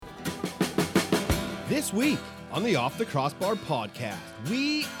This week on the Off the Crossbar podcast,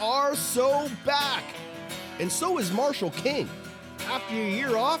 we are so back. And so is Marshall King. After a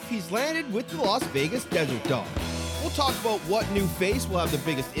year off, he's landed with the Las Vegas Desert Dogs. We'll talk about what new face will have the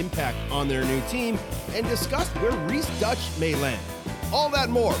biggest impact on their new team and discuss where Reese Dutch may land. All that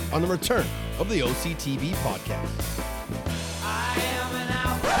and more on the return of the OCTB podcast.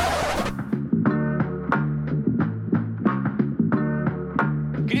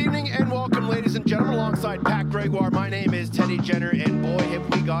 Good evening and welcome, ladies and gentlemen, alongside Pat Gregoire. My name is Teddy Jenner, and boy,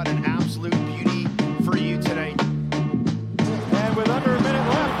 have we got an absolute beauty for you tonight. And with under a minute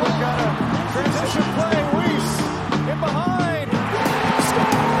left, we've got a transition play. Weiss in behind.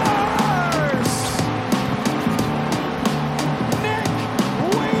 Scores! Nick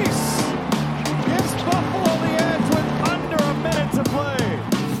Weiss gives Buffalo the edge with under a minute to play.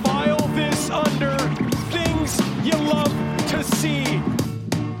 File this under. Things you love to see.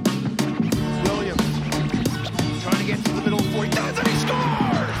 Trying to get to the middle before he does, and he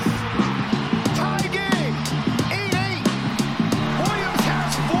scores! Tie game, 8-8. Williams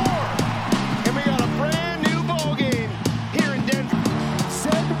has 4. And we got a brand new ball game here in Denver.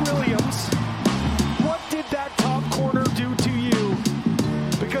 Said Williams, what did that top corner do to you?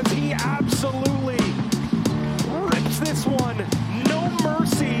 Because he absolutely rips this one. No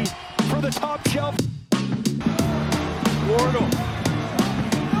mercy for the top shelf. Wardle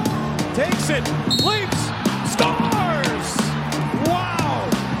takes it, leaps, scores! Wow!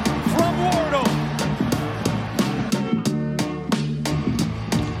 From Wardle.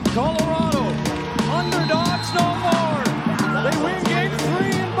 Colorado, underdogs no more. They win game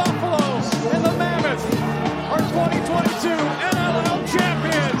 3 in Buffalo, and the Mammoths are 2022 NLL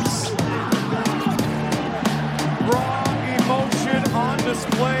champions. Raw emotion on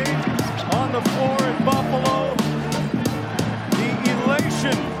display on the floor in Buffalo. The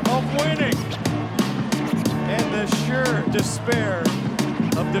elation of winning and the sure despair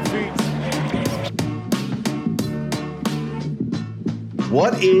of defeat.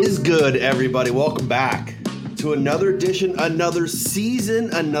 What is good, everybody? Welcome back to another edition, another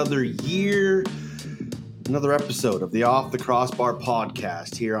season, another year, another episode of the Off the Crossbar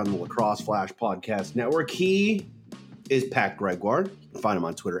podcast here on the Lacrosse Flash Podcast Network. He is Pat Gregoire. You can find him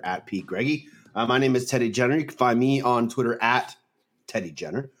on Twitter at Pete Greggy. My name is Teddy Jenner. You can find me on Twitter at Teddy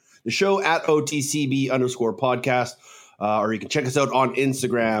Jenner. The show at OTCB_podcast, or you can check us out on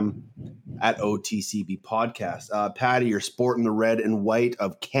Instagram at OTCB podcast. Patty, you're sporting the red and white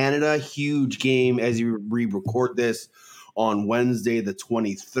of Canada. Huge game as we record this on Wednesday, the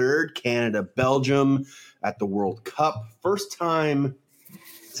 23rd. Canada, Belgium at the World Cup. First time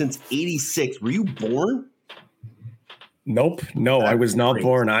since 86. Were you born? Nope. No, I was not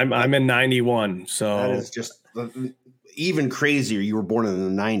born. I'm in 91. So that is just even crazier. You were born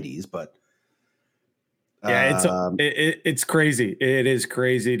in the 90s, but yeah, it's crazy. It is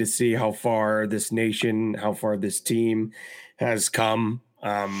crazy to see how far this nation, how far this team has come.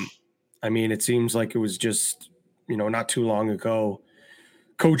 I mean, it seems like it was just, not too long ago,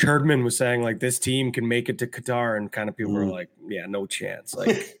 Coach Herdman was saying like this team can make it to Qatar, and kind of people were like, yeah, no chance.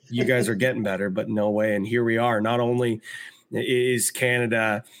 Like you guys are getting better, but no way. And here we are. Not only is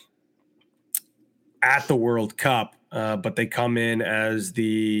Canada at the World Cup, but they come in as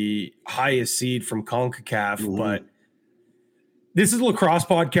the highest seed from CONCACAF. But this is a lacrosse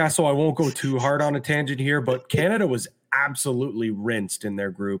podcast, so I won't go too hard on a tangent here. But Canada was absolutely rinsed in their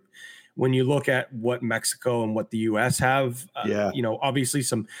group. When you look at what Mexico and what the U.S. have, obviously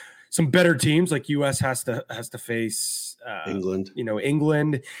some better teams. Like U.S. has to face England.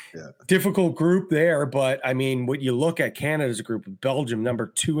 England, difficult group there. But I mean, when you look at Canada's group, Belgium, number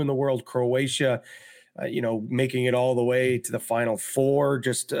 2 in the world, Croatia, making it all the way to the Final Four.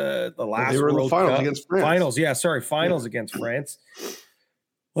 Just the last they were in the World finals Cup. against France. Finals against France.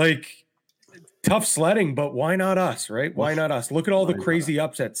 Like tough sledding, but why not us, right? Why not us? Look at all the crazy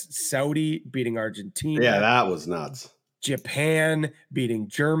upsets. Saudi beating Argentina. Yeah, that was nuts. Japan beating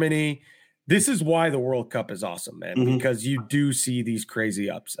Germany. This is why the World Cup is awesome, man, because you do see these crazy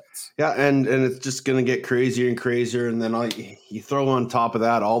upsets. Yeah, and it's just going to get crazier and crazier. And then you throw on top of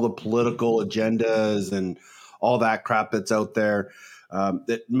that all the political agendas and all that crap that's out there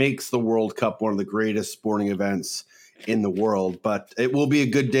that makes the World Cup one of the greatest sporting events in the world. But it will be a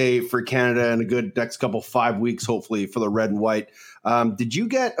good day for Canada and a good next 5 weeks, hopefully, for the red and white. Did you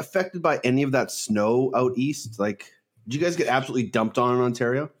get affected by any of that snow out east? Like, did you guys get absolutely dumped on in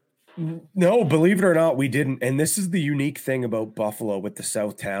Ontario? No, believe it or not, we didn't. And this is the unique thing about Buffalo with the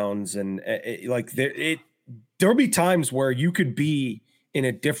South Towns. And there'll be times where you could be in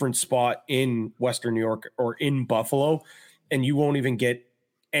a different spot in Western New York or in Buffalo, and you won't even get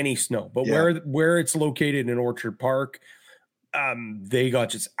any snow, but where it's located in Orchard Park, they got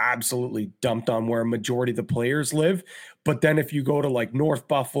just absolutely dumped on where a majority of the players live. But then if you go to like North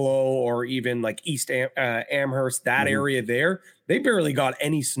Buffalo or even like East Amherst, that area there, they barely got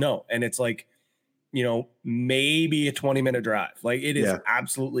any snow. And it's like, maybe a 20-minute drive. Like it is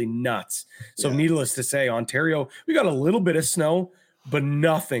absolutely nuts. So needless to say, Ontario, we got a little bit of snow, but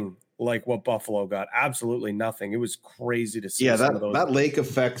nothing like what Buffalo got. Absolutely nothing. It was crazy to see. That lake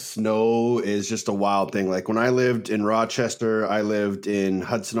effect snow is just a wild thing. Like when I lived in Rochester, I lived in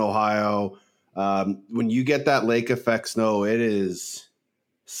Hudson, Ohio. When you get that lake effect snow, it is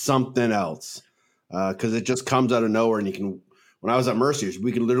something else because it just comes out of nowhere. And when I was at Mercy's,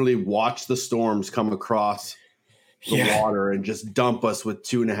 we could literally watch the storms come across the water and just dump us with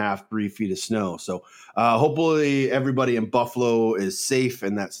 2.5, 3 feet of snow. So hopefully everybody in Buffalo is safe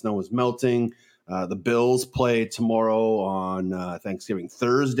and that snow is melting. The Bills play tomorrow on Thanksgiving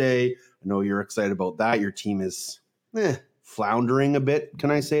Thursday. I know you're excited about that. Your team is floundering a bit. Can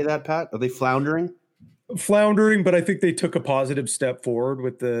I say that, Pat? Are they floundering? Floundering, but I think they took a positive step forward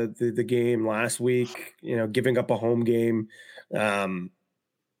with the game last week, giving up a home game.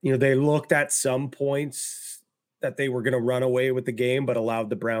 They looked at some points that they were going to run away with the game, but allowed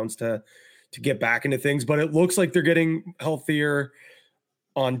the Browns to get back into things. But it looks like they're getting healthier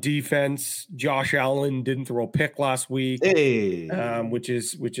on defense. Josh Allen didn't throw a pick last week, which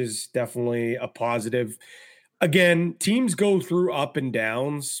is definitely a positive. Again, teams go through up and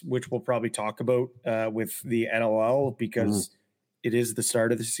downs, which we'll probably talk about with the NLL because it is the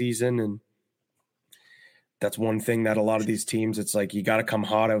start of the season. And that's one thing that a lot of these teams, it's like you got to come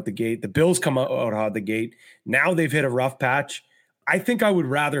hot out the gate. The Bills come out hot the gate. Now they've hit a rough patch. I think I would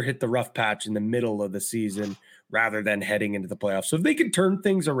rather hit the rough patch in the middle of the season rather than heading into the playoffs. So if they can turn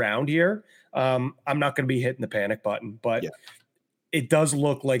things around here, I'm not going to be hitting the panic button. But it does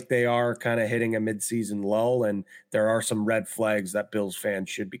look like they are kind of hitting a midseason lull, and there are some red flags that Bills fans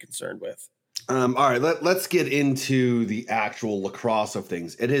should be concerned with. All right, let's get into the actual lacrosse of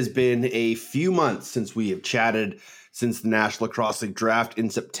things. It has been a few months since we have chatted since the National Lacrosse League draft in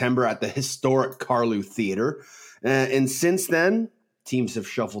September at the historic Carlew Theatre. And since then, teams have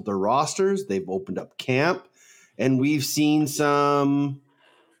shuffled their rosters. They've opened up camp, and we've seen some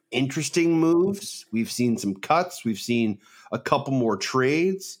interesting moves. We've seen some cuts. We've seen a couple more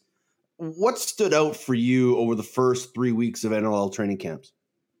trades. What stood out for you over the first 3 weeks of NLL training camps?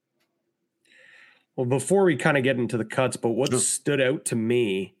 Well, before we kind of get into the cuts, but what stood out to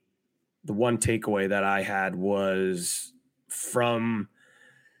me, the one takeaway that I had was from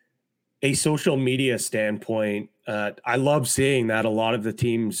a social media standpoint. I love seeing that a lot of the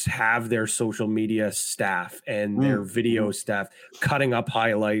teams have their social media staff and their video staff cutting up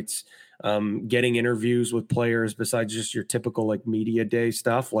highlights, getting interviews with players besides just your typical like media day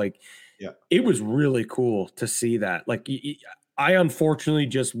stuff. Like, it was really cool to see that. Like, I unfortunately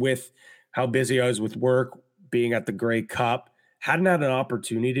just with how busy I was with work, being at the Grey Cup, hadn't had an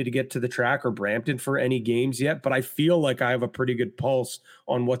opportunity to get to the track or Brampton for any games yet, but I feel like I have a pretty good pulse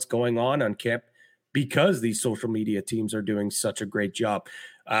on what's going on camp because these social media teams are doing such a great job.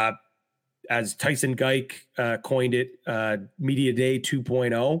 As Tyson Geik coined it, Media Day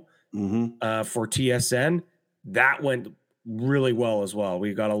 2.0 for TSN, that went really well as well.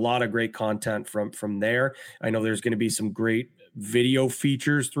 We got a lot of great content from there. I know there's going to be some great video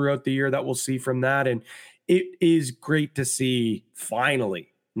features throughout the year that we'll see from that. And it is great to see finally,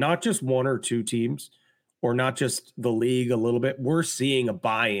 not just one or two teams or not just the league a little bit. We're seeing a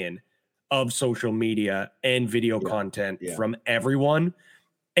buy-in of social media and video content from everyone.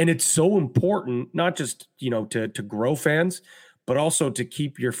 And it's so important, not just, to grow fans, but also to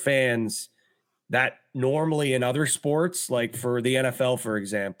keep your fans that normally in other sports, like for the NFL, for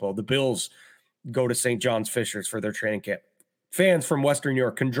example, the Bills go to St. John's Fishers for their training camp. Fans from Western New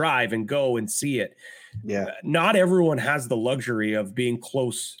York can drive and go and see it. Not everyone has the luxury of being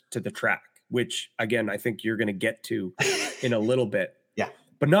close to the track, which again, I think you're going to get to in a little bit.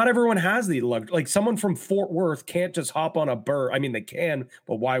 But not everyone has the luxury. Like someone from Fort Worth can't just hop on a bird. I mean, they can,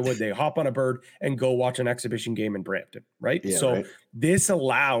 but why would they hop on a bird and go watch an exhibition game in Brampton, right? This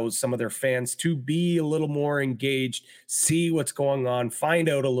allows some of their fans to be a little more engaged, see what's going on, find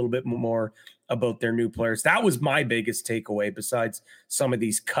out a little bit more about their new players. That was my biggest takeaway besides some of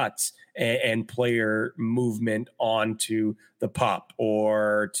these cuts and player movement onto the pup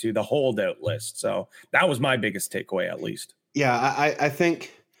or to the holdout list. So that was my biggest takeaway, at least. Yeah, I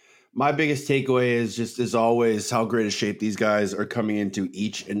think my biggest takeaway is just as always how great a shape these guys are coming into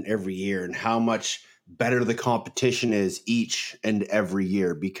each and every year and how much better the competition is each and every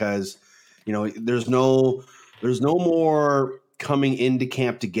year because, there's no more coming into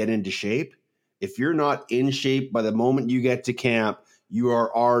camp to get into shape. If you're not in shape by the moment you get to camp, you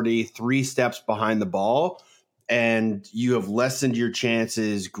are already 3 steps behind the ball, and you have lessened your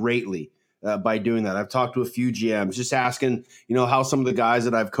chances greatly by doing that. I've talked to a few GMs just asking, how some of the guys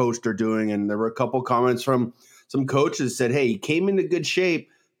that I've coached are doing. And there were a couple comments from some coaches said, hey, he came into good shape,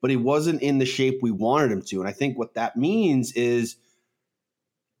 but he wasn't in the shape we wanted him to. And I think what that means is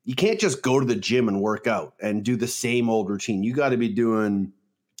you can't just go to the gym and work out and do the same old routine. You got to be doing,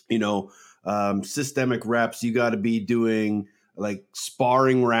 systemic reps. You got to be doing like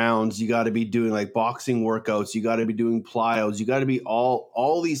sparring rounds. You got to be doing like boxing workouts. You got to be doing plyos. You got to be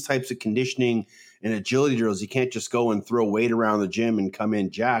all these types of conditioning and agility drills. You can't just go and throw weight around the gym and come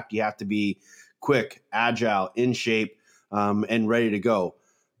in jacked. You have to be quick, agile, in shape, and ready to go.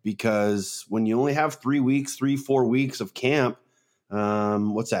 Because when you only have 4 weeks of camp,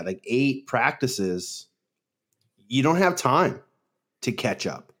 like 8 practices, you don't have time to catch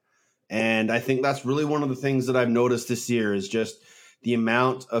up. And I think that's really one of the things that I've noticed this year is just the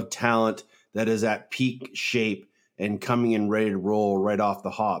amount of talent that is at peak shape and coming in ready to roll right off the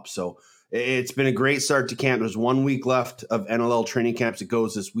hop. So it's been a great start to camp. There's 1 week left of NLL training camps. It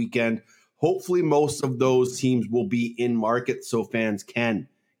goes this weekend. Hopefully most of those teams will be in market so fans can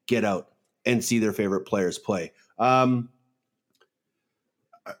get out and see their favorite players play. I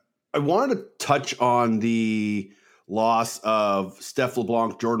wanted to touch on the loss of Steph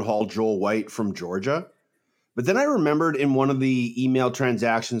LeBlanc, Jordan Hall, Joel White from Georgia. But then I remembered in one of the email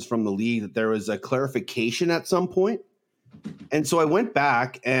transactions from the league that there was a clarification at some point. And so I went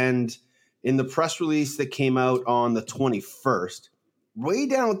back, and in the press release that came out on the 21st, way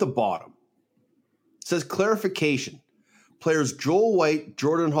down at the bottom, it says clarification. Players Joel White,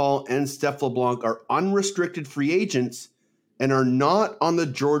 Jordan Hall, and Steph LeBlanc are unrestricted free agents and are not on the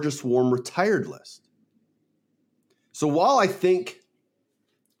Georgia Swarm retired list. So while I think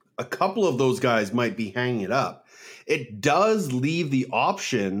a couple of those guys might be hanging it up, it does leave the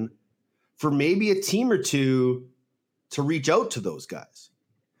option for maybe a team or two to reach out to those guys.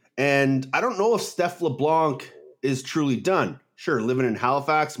 And I don't know if Steph LeBlanc is truly done. Sure, living in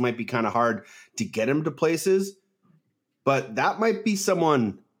Halifax might be kind of hard to get him to places, but that might be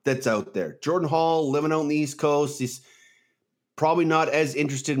someone that's out there. Jordan Hall, living out on the East Coast, he's probably not as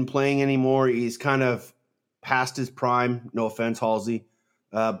interested in playing anymore. He's kind of past his prime. No offense, Halsey.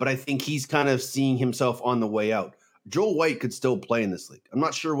 But I think he's kind of seeing himself on the way out. Joel White could still play in this league. I'm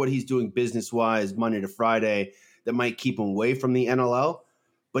not sure what he's doing business-wise Monday to Friday that might keep him away from the NLL,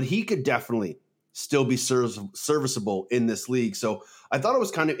 but he could definitely still be serviceable in this league. So I thought it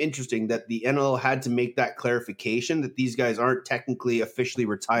was kind of interesting that the NLL had to make that clarification that these guys aren't technically officially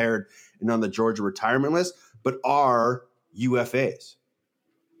retired and on the Georgia retirement list, but are UFAs.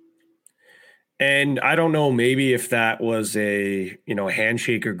 And I don't know, maybe if that was a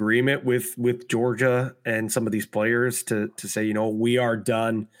handshake agreement with Georgia and some of these players to say, we are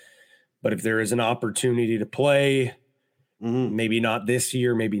done. But if there is an opportunity to play, maybe not this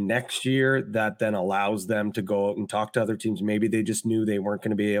year, maybe next year, that then allows them to go out and talk to other teams. Maybe they just knew they weren't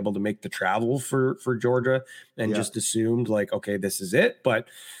going to be able to make the travel for Georgia and just assumed like, okay, this is it. But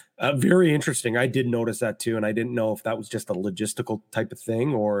very interesting. I did notice that too. And I didn't know if that was just a logistical type of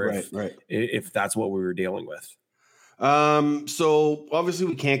thing or if that's what we were dealing with. So obviously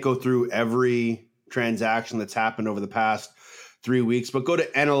we can't go through every transaction that's happened over the past 3 weeks, but go to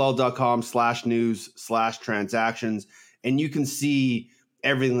nll.com/news/transactions and you can see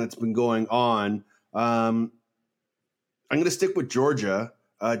everything that's been going on. I'm going to stick with Georgia.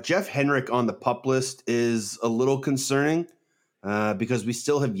 Jeff Henrik on the PUP list is a little concerning. Because we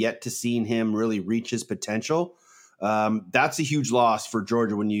still have yet to see him really reach his potential. That's a huge loss for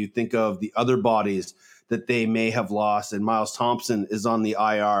Georgia when you think of the other bodies that they may have lost. And Miles Thompson is on the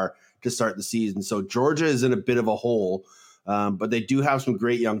IR to start the season. So Georgia is in a bit of a hole, but they do have some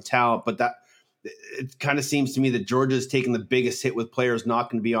great young talent. But that it kind of seems to me that Georgia is taking the biggest hit with players not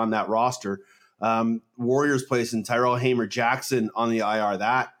going to be on that roster. Warriors placing Tyrell Hamer-Jackson on the IR.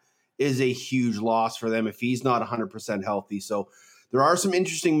 That is a huge loss for them if he's not 100% healthy. So there are some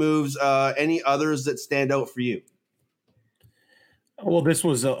interesting moves. Any others that stand out for you? Well, this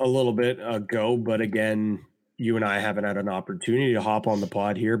was a little bit ago, but again, you and I haven't had an opportunity to hop on the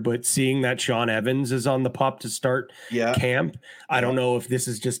pod here, but seeing that Sean Evans is on the PUP to start camp, I don't know if this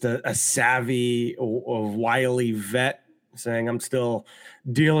is just a savvy or wily vet saying I'm still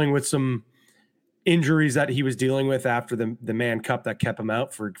dealing with some injuries that he was dealing with after the Man Cup that kept him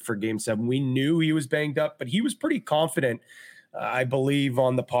out for Game 7. We knew he was banged up, but he was pretty confident, I believe,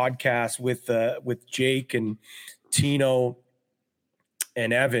 on the podcast with Jake and Tino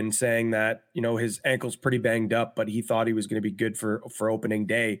and Evan saying that, his ankle's pretty banged up, but he thought he was going to be good for opening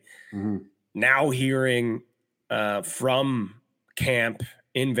day. Mm-hmm. Now hearing from camp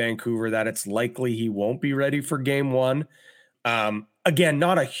in Vancouver that it's likely he won't be ready for game one. Again,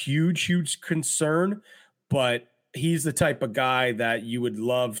 not a huge concern, but he's the type of guy that you would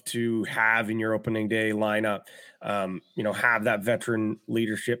love to have in your opening day lineup. Have that veteran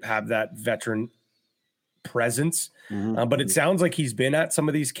leadership, have that veteran presence. Mm-hmm. But it sounds like he's been at some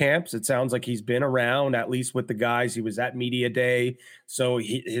of these camps. It sounds like he's been around, at least with the guys. He was at media day. So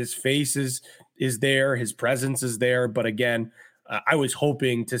his face is there. His presence is there. But again, I was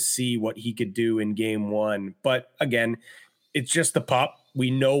hoping to see what he could do in game one. But again, it's just the pup. We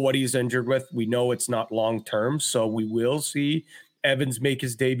know what he's injured with. We know it's not long-term. So we will see Evans make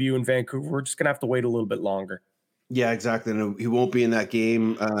his debut in Vancouver. We're just going to have to wait a little bit longer. Yeah, exactly. And he won't be in that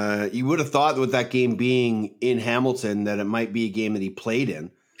game. You would have thought with that game being in Hamilton that it might be a game that he played in.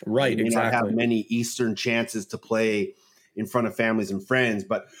 Right, he may exactly. not have many Eastern chances to play in front of families and friends,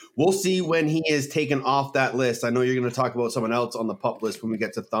 but we'll see when he is taken off that list. I know you're going to talk about someone else on the pup list when we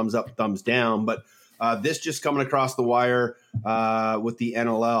get to thumbs up, thumbs down, but this just coming across the wire with the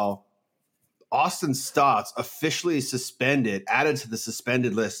NLL. Austin Stotts officially added to the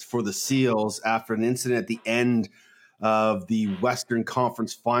suspended list for the Seals after an incident at the end of the Western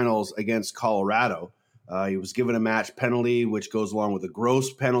Conference Finals against Colorado. He was given a match penalty, which goes along with a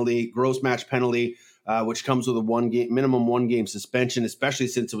gross match penalty, which comes with a minimum one game suspension, especially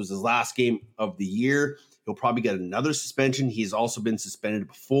since it was his last game of the year. He'll probably get another suspension. He's also been suspended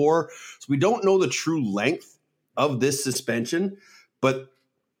before. So we don't know the true length of this suspension, but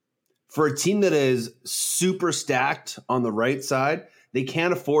for a team that is super stacked on the right side, they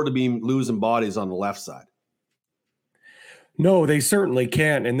can't afford to be losing bodies on the left side. No, they certainly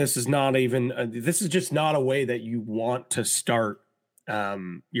can't. And this is just not a way that you want to start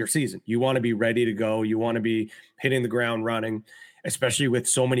your season. You want to be ready to go. You want to be hitting the ground running, especially with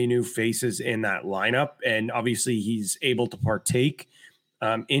so many new faces in that lineup. And obviously he's able to partake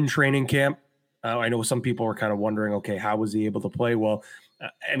in training camp. I know some people are kind of wondering, okay, how was he able to play? Well,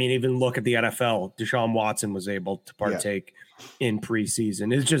 even look at the NFL. Deshaun Watson was able to partake in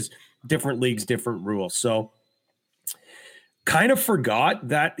preseason. It's just different leagues, different rules. So kind of forgot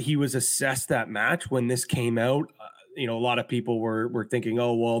that he was assessed that match when this came out. A lot of people were thinking,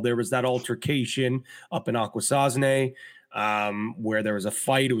 oh, well, there was that altercation up in Akwesasne where there was a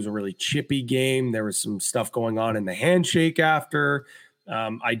fight. It was a really chippy game. There was some stuff going on in the handshake after.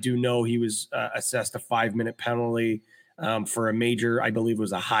 I do know he was assessed a 5-minute penalty for a major, I believe it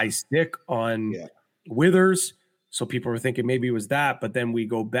was a high stick on Withers. So people were thinking maybe it was that, but then we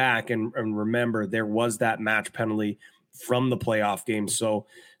go back and remember there was that match penalty from the playoff game. So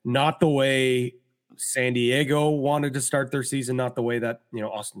not the way San Diego wanted to start their season, not the way that,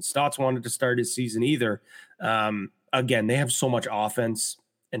 Austin Stotts wanted to start his season either. Again, they have so much offense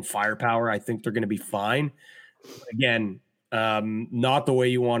and firepower. I think they're going to be fine. Again, not the way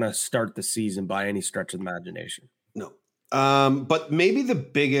you want to start the season by any stretch of the imagination. No. But maybe the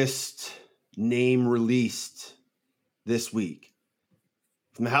biggest name released this week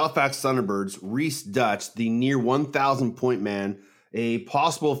from the Halifax Thunderbirds, Rhys Dutch, the near 1,000 point man, a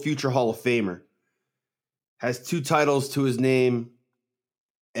possible future Hall of Famer, has 2 titles to his name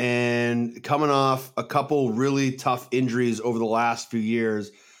and coming off a couple really tough injuries over the last few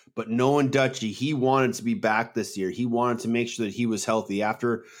years. But knowing Dutchy, he wanted to be back this year. He wanted to make sure that he was healthy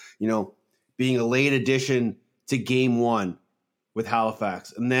after, being a late addition to game 1 with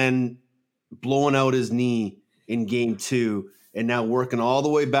Halifax and then blowing out his knee in game 2 and now working all the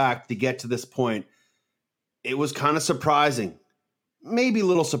way back to get to this point. It was kind of surprising, maybe a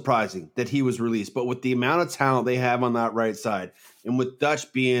little surprising that he was released, but with the amount of talent they have on that right side and with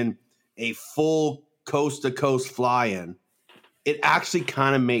Dutch being a full coast to coast fly-in, it actually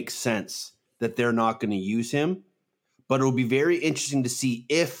kind of makes sense that they're not going to use him, but it'll be very interesting to see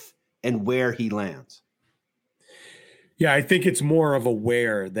if and where he lands. Yeah, I think it's more of a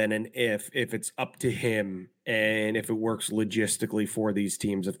where than an if it's up to him and if it works logistically for these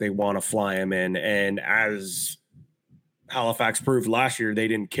teams, if they want to fly him in. And as Halifax proved last year, they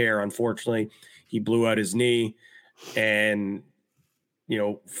didn't care. Unfortunately, he blew out his knee. And,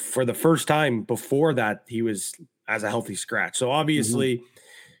 for the first time before that, he was as a healthy scratch. So obviously,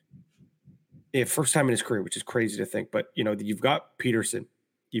 first time in his career, which is crazy to think. But, you've got Peterson,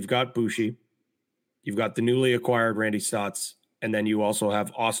 you've got Bushi, you've got the newly acquired Randy Stotts, and then you also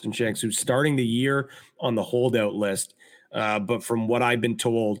have Austin Shanks, who's starting the year on the holdout list. But from what I've been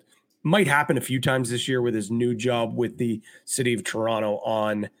told, might happen a few times this year with his new job with the city of Toronto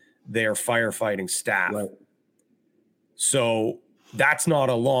on their firefighting staff. Right. So That's not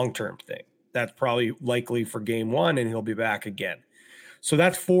a long-term thing. That's probably likely for game one, and he'll be back again. So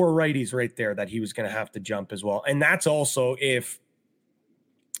that's 4 righties right there that he was going to have to jump as well. And that's also if,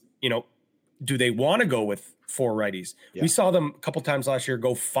 do they want to go with 4 righties? Yeah. We saw them a couple times last year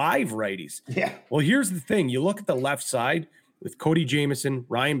go 5 righties. Yeah. Well, here's the thing. You look at the left side with Cody Jamieson,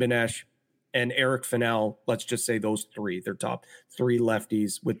 Ryan Benesh, and Eric Fennell. Let's just say those 3, their top 3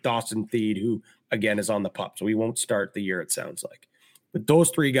 lefties, with Dawson Thied, who, again, is on the pup. So he won't start the year, it sounds like. But those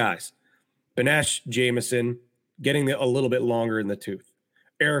 3 guys, Benesh, Jamieson, getting a little bit longer in the tooth.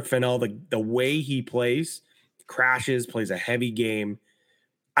 Eric Fennell, the way he plays, crashes, plays a heavy game.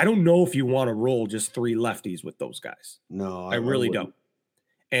 I don't know if you want to roll just 3 lefties with those guys. No, I really don't.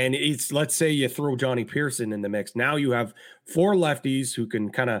 And let's say you throw Johnny Pearson in the mix. Now you have 4 lefties who can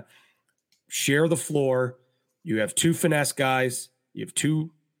kind of share the floor. You have 2 finesse guys. You have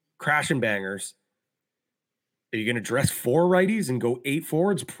 2 crash and bangers. Are you going to dress 4 righties and go 8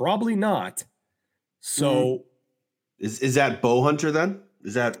 forwards? Probably not. So is that Bow Hunter then?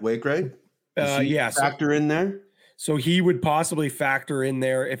 Is that Wainwright? Yeah. Factor in there? So he would possibly factor in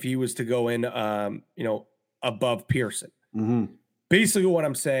there if he was to go in, above Pearson. Mm-hmm. Basically, what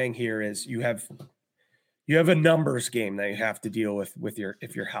I'm saying here is you have a numbers game that you have to deal with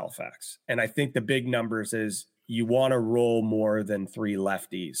if you're Halifax, and I think the big numbers is you want to roll more than 3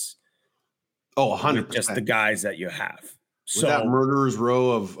 lefties. Oh, 100%. Just the guys that you have. With that murderer's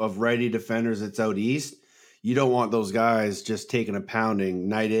row of righty defenders that's out east, you don't want those guys just taking a pounding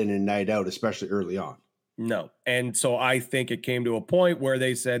night in and night out, especially early on. No. And so I think it came to a point where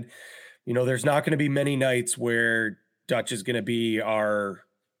they said, there's not going to be many nights where Dutch is going to be our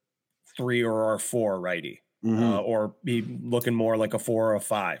 3 or our 4 righty, or be looking more like a 4 or a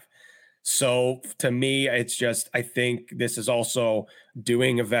 5. So to me, it's just, I think this is also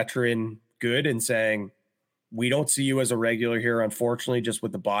doing a veteran good and saying, we don't see you as a regular here, unfortunately, just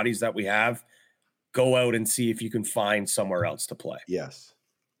with the bodies that we have. Go out and see if you can find somewhere else to play. Yes.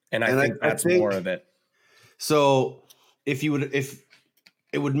 And I think that's more of it. So if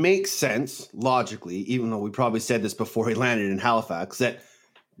it would make sense logically, even though we probably said this before he landed in Halifax, that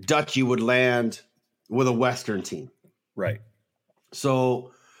Dutchie would land with a Western team. Right.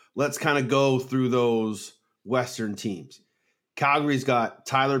 So let's kind of go through those Western teams. Calgary's got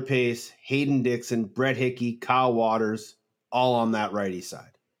Tyler Pace, Hayden Dixon, Brett Hickey, Kyle Waters, all on that righty side.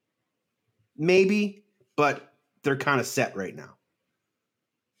 Maybe, but they're kind of set right now.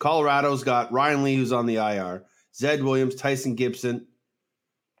 Colorado's got Ryan Lee, who's on the IR, Zed Williams, Tyson Gibson.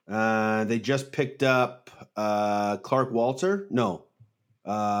 They just picked up Clark Walter. No.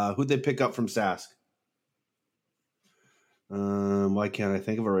 Who'd they pick up from Sask? Why can't I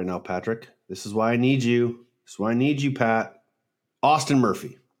think of it right now, Patrick? This is why I need you. This is why I need you, Pat. Austin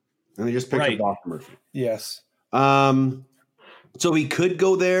Murphy. And they just picked up Austin Murphy. Yes. So he could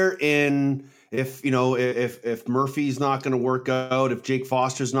go there if Murphy's not going to work out, if Jake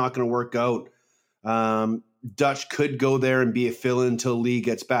Foster's not going to work out, Dutch could go there and be a fill-in until Lee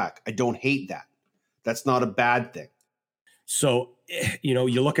gets back. I don't hate that. That's not a bad thing. So,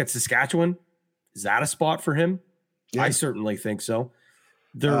 you look at Saskatchewan. Is that a spot for him? Yeah. I certainly think so.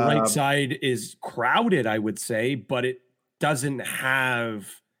 Their right side is crowded, I would say, but it doesn't have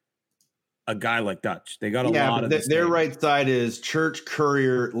a guy like Dutch. They got a lot of their right side is Church,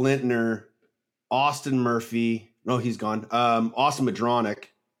 Courier, Lintner, Austin Murphy. No, he's gone. Austin Madronic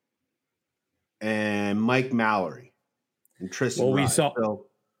and Mike Mallory and Tristan. Well,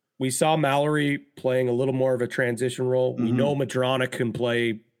 we saw Mallory playing a little more of a transition role. We know Madronic can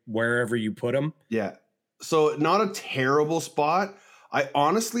play wherever you put him. Yeah. So not a terrible spot. I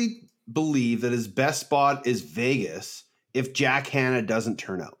honestly believe that his best spot is Vegas if Jack Hanna doesn't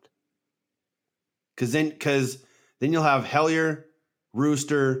turn out. Because then you'll have Hellier,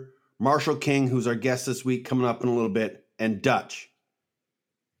 Rooster, Marshall King, who's our guest this week, coming up in a little bit, and Dutch.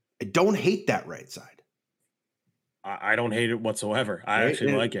 I don't hate that right side. I don't hate it whatsoever. I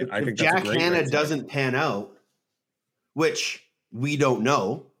actually like it. I think Jack Hanna doesn't pan out, which we don't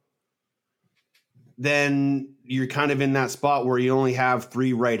know, then you're kind of in that spot where you only have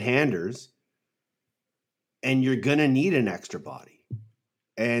 3 right-handers and you're going to need an extra body.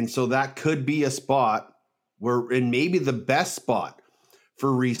 And so that could be a spot and maybe the best spot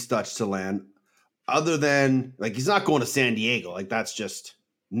for Reese Dutch to land, other than, he's not going to San Diego. That's just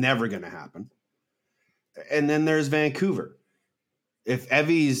never going to happen. And then there's Vancouver. If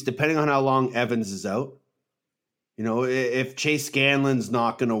Evie's, depending on how long Evans is out, if Chase Scanlon's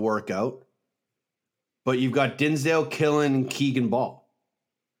not going to work out, but you've got Dinsdale, Killen, and Keegan Ball.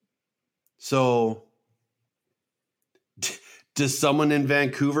 So Does someone in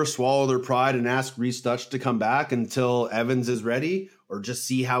Vancouver swallow their pride and ask Reese Dutch to come back until Evans is ready, or just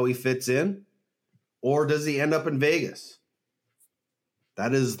see how he fits in? Or does he end up in Vegas?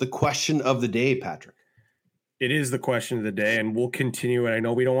 That is the question of the day, Patrick. It is the question of the day, and we'll continue. And I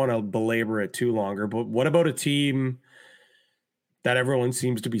know we don't want to belabor it too longer, but what about a team that everyone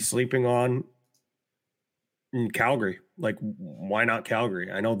seems to be sleeping on in Calgary? Like, why not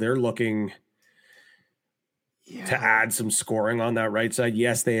Calgary? I know they're looking to add some scoring on that right side.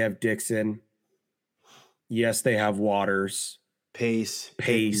 Yes, they have Dixon. Yes, they have Waters. Pace.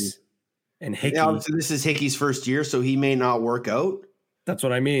 And Hickey. Yeah, obviously this is Hickey's first year, so he may not work out. That's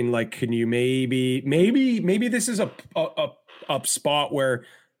what I mean. Like, can you maybe this is a spot where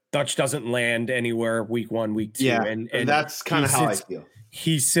Dutch doesn't land anywhere week 1, week 2. Yeah, and that's kind of how I feel.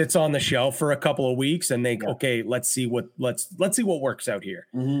 He sits on the shelf for a couple of weeks and okay, let's see what works out here.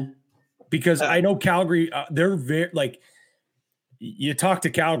 Mm-hmm. Because I know Calgary, they're very like, you talk to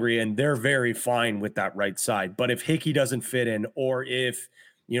Calgary and they're very fine with that right side. But if Hickey doesn't fit in, or if,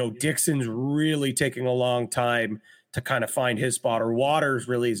 Dixon's really taking a long time to kind of find his spot, or Waters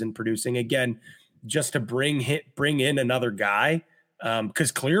really isn't producing, again, just to bring in another guy.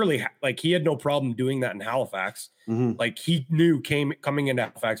 Because clearly, like, he had no problem doing that in Halifax. Mm-hmm. Like, he knew coming into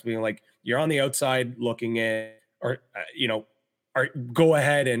Halifax being like, you're on the outside looking at, or go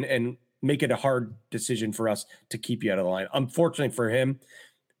ahead and make it a hard decision for us to keep you out of the line. Unfortunately for him,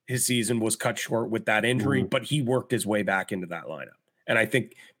 his season was cut short with that injury, but he worked his way back into that lineup. And I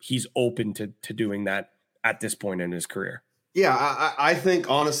think he's open to doing that at this point in his career. Yeah, I think,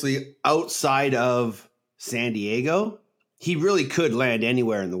 honestly, outside of San Diego, he really could land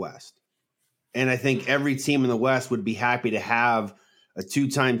anywhere in the West. And I think every team in the West would be happy to have a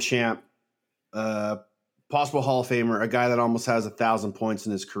 2-time champ, possible Hall of Famer, a guy that almost has 1,000 points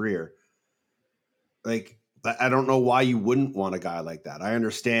in his career. Like, I don't know why you wouldn't want a guy like that. I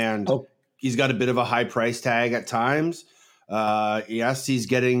understand he's got a bit of a high price tag at times. Yes, he's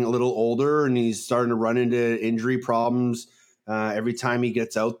getting a little older and he's starting to run into injury problems every time he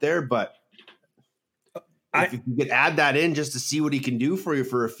gets out there. But if you could add that in just to see what he can do for you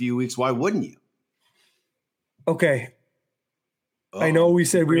for a few weeks, why wouldn't you? Okay. I know we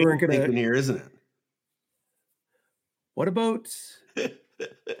said we weren't going to here, isn't it? What about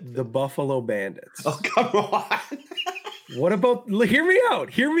the Buffalo Bandits? Oh, come on. What about, hear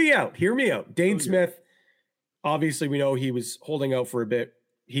me out. Dane Smith, obviously we know he was holding out for a bit.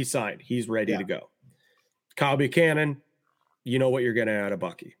 He signed. He's ready to go. Kyle Buchanan, you know what you're getting out of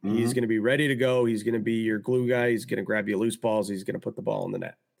Bucky. Mm-hmm. He's going to be ready to go. He's going to be your glue guy. He's going to grab you loose balls. He's going to put the ball in the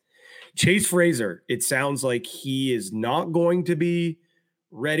net. Chase Fraser, it sounds like he is not going to be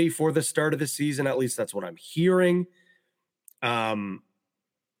ready for the start of the season. At least that's what I'm hearing.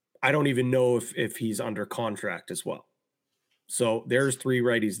 I don't even know if he's under contract as well. So there's 3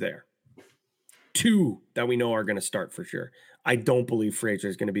 righties there. 2 that we know are going to start for sure. I don't believe Fraser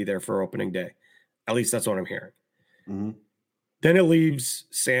is going to be there for opening day. At least that's what I'm hearing. Mm-hmm. Then it leaves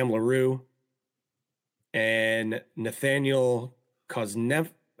Sam LaRue and Nathaniel Koznev.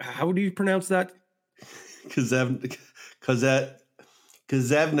 How do you pronounce that? Kozevnikov.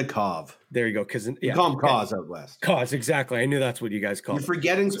 There you go. You call him Koz out west. Koz, exactly. I knew that's what you guys call You're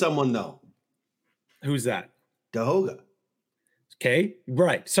forgetting someone, though. Who's that? Dahoga. Okay,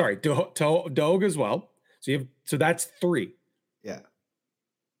 right. Sorry, Dahoga as well. So that's 3. Yeah.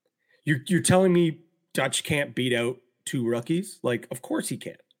 You're telling me Dutch can't beat out 2 rookies? Like, of course he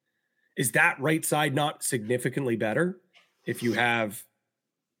can. Is that right side not significantly better if you have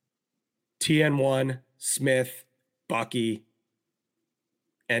TN1, Smith, Bucky,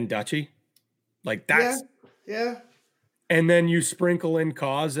 and Dutchy? Like, that's yeah. And then you sprinkle in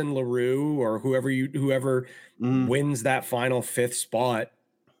Koz and LaRue or whoever wins that final 5th spot.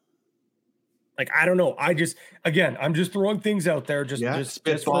 Like, I don't know. I'm just throwing things out there just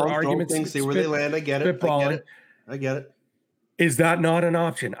for argument's sake. See where they land. I get it. I get it. Is that not an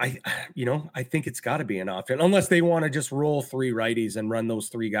option? I think it's got to be an option, unless they want to just roll 3 righties and run those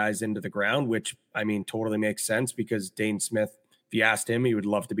 3 guys into the ground, which, I mean, totally makes sense because Dane Smith, if you asked him, he would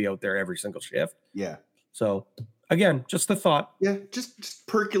love to be out there every single shift. Yeah. So, again, just a thought. Yeah, just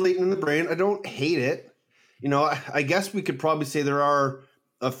percolating in the brain. I don't hate it. I guess we could probably say there are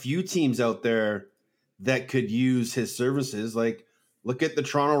a few teams out there that could use his services. Like, look at the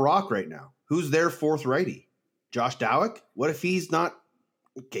Toronto Rock right now. Who's their 4th righty? Josh Dowick? What if he's not?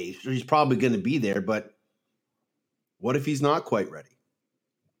 Okay, he's probably going to be there, but what if he's not quite ready?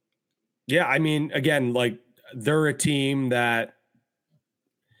 Yeah, I mean, again, like, they're a team that,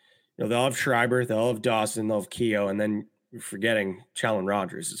 they'll have Schreiber, they'll have Dawson, they'll have Keogh, and then you're forgetting Challen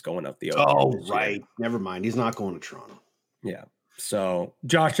Rogers is going up the Oh, right. Never mind. He's not going to Toronto. Yeah. So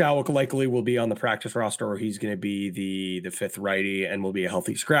Josh Alwick likely will be on the practice roster, or he's going to be the fifth righty and will be a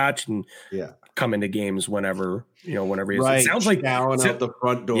healthy scratch and come into games whenever he is. Right. It sounds like down out the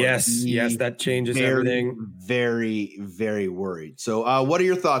front door. Yes, that changes everything. Very, very worried. So what are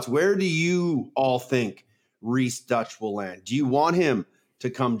your thoughts? Where do you all think Reese Dutch will land? Do you want him to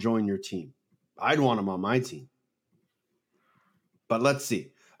come join your team? I'd want him on my team. But let's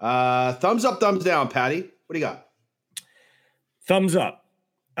see. Thumbs up, thumbs down, Patty. What do you got? Thumbs up.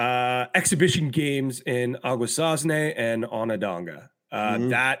 Exhibition games in Aguasasne and Onondaga.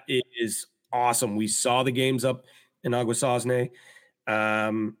 That is awesome. We saw the games up in Aguasasne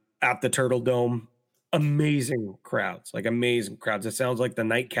at the Turtle Dome. Amazing crowds. It sounds like the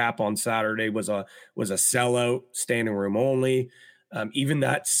nightcap on Saturday was a sellout, standing room only. Even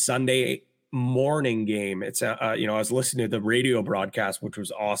that Sunday morning game, it's I was listening to the radio broadcast, which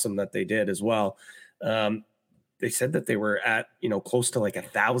was awesome that they did as well. They said that they were at close to like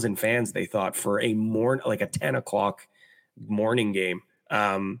 1,000 fans, they thought, for a 10 o'clock morning game.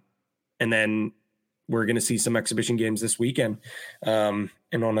 And then we're going to see some exhibition games this weekend in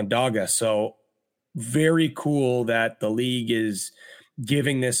Onondaga. So very cool that the league is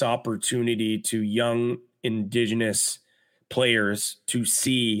giving this opportunity to young Indigenous players to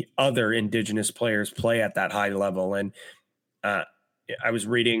see other Indigenous players play at that high level. And I was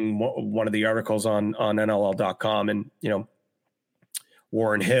reading one of the articles on NLL.com, and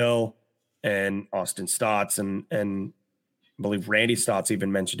Warren Hill and Austin Stotts and I believe Randy Stotts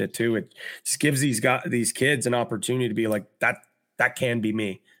even mentioned it too. It just gives these kids an opportunity to be like, that can be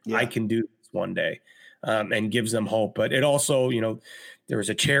me. Yeah. I can do this one day, and gives them hope. But it also, there was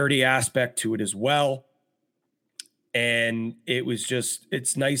a charity aspect to it as well. And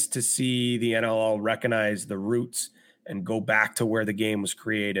it's nice to see the NLL recognize the roots and go back to where the game was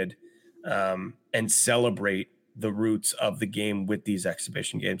created, and celebrate the roots of the game with these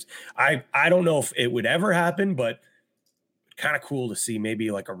exhibition games. I don't know if it would ever happen, but kind of cool to see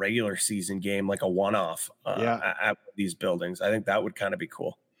maybe like a regular season game, like a one-off at these buildings. I think that would kind of be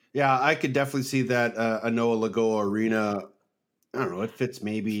cool. Yeah, I could definitely see that. Anoa Lagoa Arena, I don't know, it fits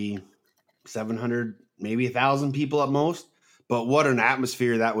maybe 700, maybe 1,000 people at most. But what an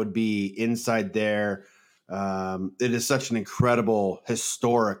atmosphere that would be inside there. It is such an incredible,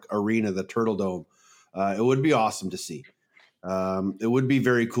 historic arena, the Turtle Dome. It would be awesome to see. It would be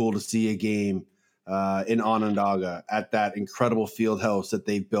very cool to see a game in Onondaga at that incredible field house that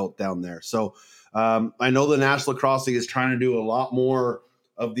they've built down there. So I know the National Lacrosse League is trying to do a lot more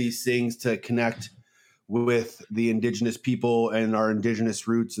of these things to connect with the Indigenous people and our Indigenous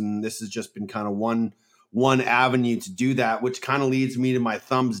roots. And this has just been kind of one avenue to do that, which kind of leads me to my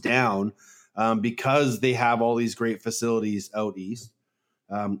thumbs down, because they have all these great facilities out east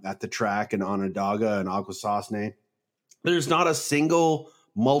at the track in Onondaga and Akwesasne. There's not a single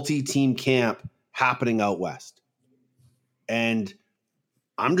multi-team camp happening out west. And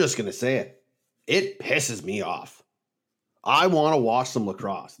I'm just going to say it. It pisses me off. I want to watch some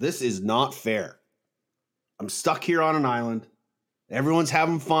lacrosse. This is not fair. I'm stuck here on an island. Everyone's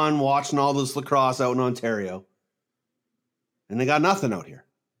having fun watching all this lacrosse out in Ontario. And they got nothing out here.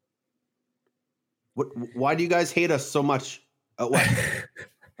 Why do you guys hate us so much out west?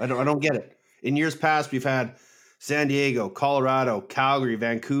 I don't get it. In years past, we've had San Diego, Colorado, Calgary,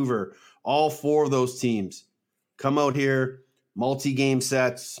 Vancouver, all four of those teams come out here, multi-game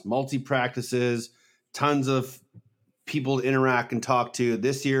sets, multi-practices, tons of people to interact and talk to.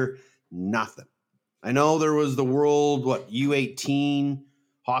 This year, nothing. I know there was the World, U18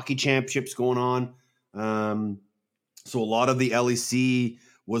 hockey championships going on. So a lot of the LEC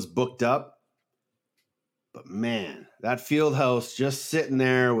was booked up. But man, that field house just sitting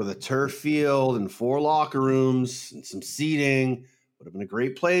there with a turf field and 4 locker rooms and some seating would have been a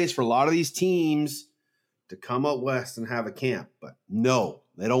great place for a lot of these teams to come out west and have a camp. But no,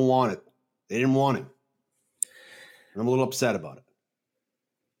 they don't want it. They didn't want it. I'm a little upset about it.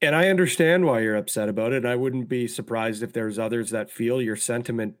 And I understand why you're upset about it. I wouldn't be surprised if there's others that feel your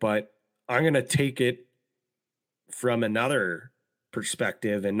sentiment, but I'm going to take it from another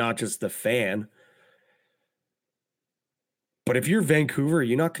perspective and not just the fan. But if you're Vancouver,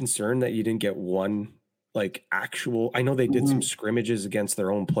 you're not concerned that you didn't get one actual, I know they did some scrimmages against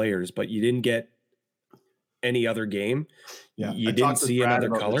their own players, but you didn't get any other game. Yeah. You didn't see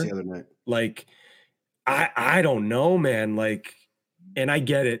another color. The other night. I don't know, man. And I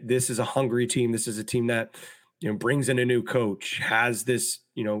get it. This is a hungry team. This is a team that, brings in a new coach, has this,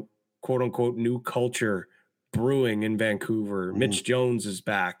 quote unquote, new culture brewing in Vancouver. Mitch Jones is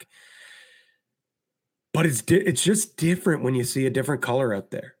back. But it's just different when you see a different color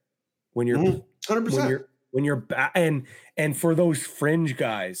out there. When you're 100%. when you're and for those fringe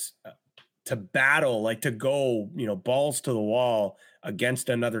guys to battle, like to go, balls to the wall against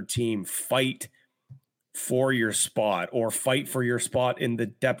another team, fight for your spot or fight for your spot in the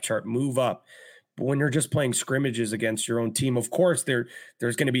depth chart, move up. But when you're just playing scrimmages against your own team, of course there's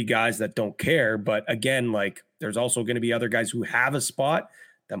going to be guys that don't care. But again, like there's also going to be other guys who have a spot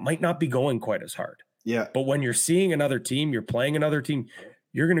that might not be going quite as hard. Yeah. But when you're seeing another team, you're playing another team,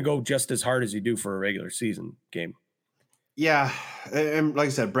 you're going to go just as hard as you do for a regular season game. Yeah. And like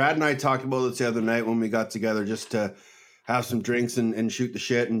I said, Brad and I talked about this the other night when we got together just to have some drinks and shoot the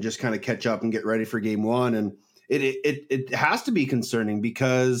shit and just kind of catch up and get ready for game one. And it has to be concerning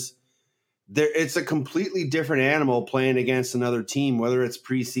because it's a completely different animal playing against another team, whether it's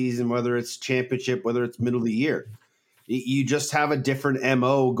preseason, whether it's championship, whether it's middle of the year. You just have a different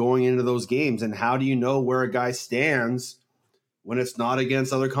MO going into those games. And how do you know where a guy stands when it's not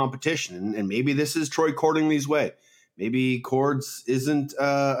against other competition? And maybe this is Troy Cordingley's way. Maybe Cords isn't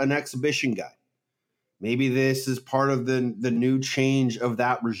an exhibition guy. Maybe this is part of the new change of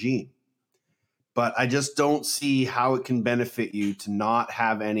that regime. But I just don't see how it can benefit you to not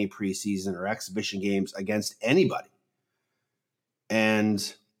have any preseason or exhibition games against anybody.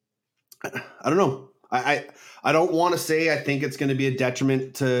 And I don't know. I don't want to say I think it's going to be a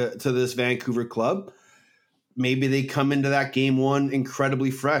detriment to this Vancouver club. Maybe they come into that game one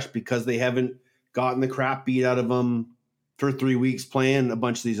incredibly fresh because they haven't gotten the crap beat out of them for 3 weeks playing a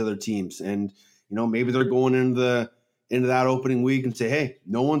bunch of these other teams. And, maybe they're going into that opening week and say, hey,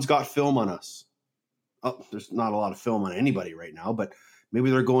 no one's got film on us. Oh, there's not a lot of film on anybody right now, but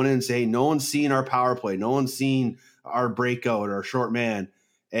maybe they're going in and say, hey, no one's seen our power play. No one's seen our breakout or our short man.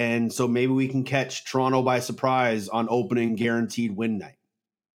 And so maybe we can catch Toronto by surprise on opening guaranteed win night.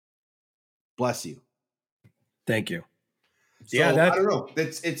 Bless you. Thank you. So, I don't know.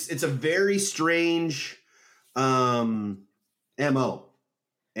 It's a very strange MO.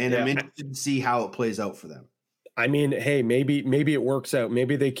 And I'm interested to see how it plays out for them. I mean, hey, maybe it works out.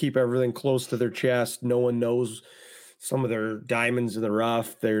 Maybe they keep everything close to their chest. No one knows some of their diamonds in the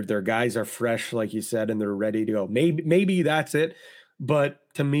rough. Their guys are fresh, like you said, and they're ready to go. Maybe that's it. But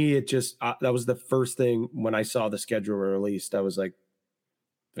to me, it just that was the first thing when I saw the schedule released. I was like,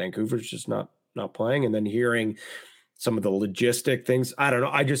 Vancouver's just not playing. And then hearing some of the logistic things, I don't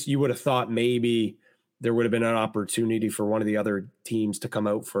know. You would have thought maybe there would have been an opportunity for one of the other teams to come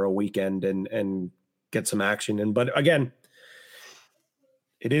out for a weekend and get some action. But again,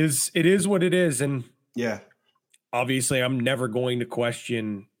 it is what it is. And yeah, obviously I'm never going to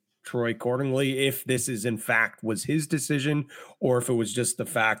question Troy Cordingley if this is in fact was his decision, or if it was just the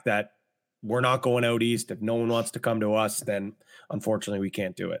fact that we're not going out east. If no one wants to come to us, then unfortunately we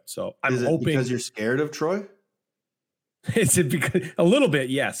can't do it. So I'm hoping because you're scared of Troy. Is it because a little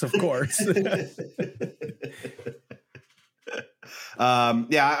bit? Yes, of course.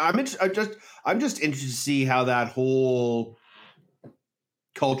 Yeah, I'm just interested to see how that whole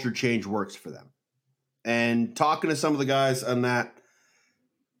culture change works for them. And talking to some of the guys on that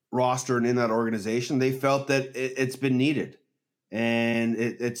roster and in that organization, they felt that it's been needed, and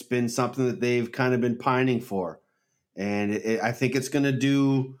it's been something that they've kind of been pining for. And I think it's going to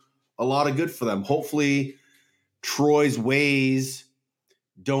do a lot of good for them. Hopefully Troy's ways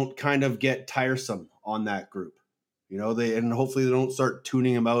don't kind of get tiresome on that group. And hopefully they don't start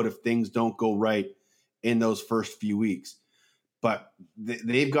tuning them out if things don't go right in those first few weeks. But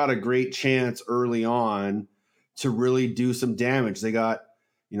they've got a great chance early on to really do some damage. They got,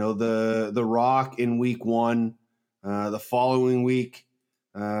 the Rock in week one, the following week,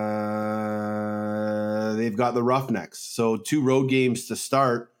 they've got the Roughnecks. So 2 road games to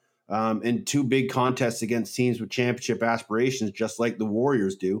start, and 2 big contests against teams with championship aspirations, just like the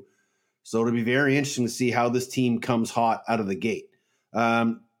Warriors do. So it'll be very interesting to see how this team comes hot out of the gate.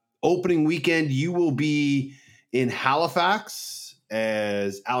 Opening weekend, you will be in Halifax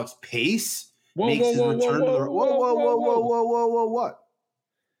as Alex Pace makes his return to the. Whoa! What?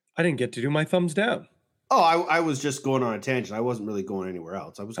 I didn't get to do my thumbs down. Oh, I was just going on a tangent. I wasn't really going anywhere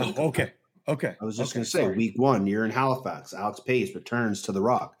else. I was going. Okay. I was just going to say, week 1, you're in Halifax. Alex Pace returns to the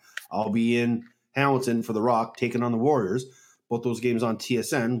Rock. I'll be in Hamilton for the Rock, taking on the Warriors. Both those games on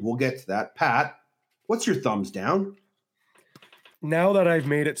TSN. We'll get to that. Pat, what's your thumbs down? Now that I've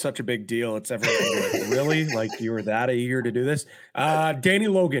made it such a big deal, it's everything like, really? Like you were that eager to do this? Danny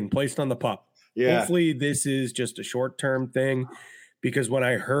Logan placed on the pup. Yeah. Hopefully this is just a short-term thing, because when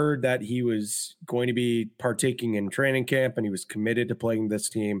I heard that he was going to be partaking in training camp and he was committed to playing this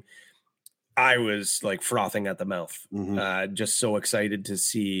team, I was like frothing at the mouth. Mm-hmm. Just so excited to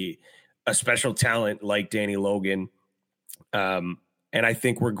see a special talent like Danny Logan. And I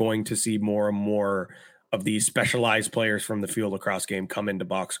think we're going to see more and more of these specialized players from the field lacrosse game come into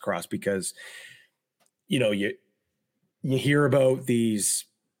box lacrosse, because, you know, you hear about these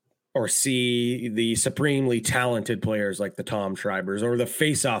or see the supremely talented players like the Tom Schreibers or the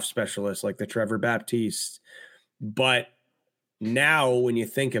face-off specialists like the Trevor Baptiste. But now when you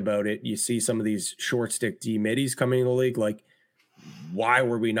think about it, you see some of these short stick D middies coming in the league. Like, why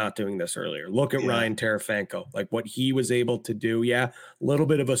were we not doing this earlier? Look at Ryan Tarafanko, like what he was able to do. Yeah, a little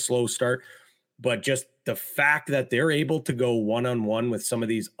bit of a slow start, but just the fact that they're able to go one-on-one with some of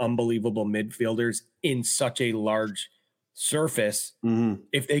these unbelievable midfielders in such a large surface,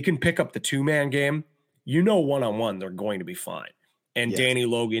 if they can pick up the two-man game, you know, one-on-one, they're going to be fine. And Danny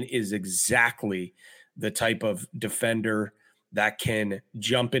Logan is exactly the type of defender that can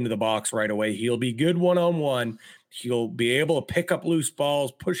jump into the box right away. He'll be good one-on-one. He'll be able to pick up loose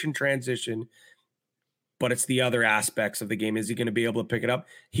balls, push in transition, but it's the other aspects of the game. Is he going to be able to pick it up?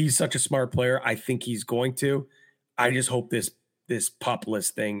 He's such a smart player. I think he's going to. I just hope this pup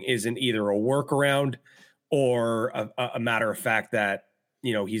list thing isn't either a workaround or a matter of fact that,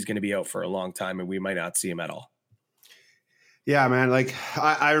 you know, he's going to be out for a long time and we might not see him at all. Yeah, man. Like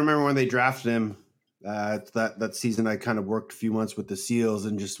I remember when they drafted him that season, I kind of worked a few months with the Seals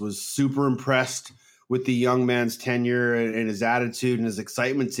and just was super impressed with the young man's tenure and his attitude and his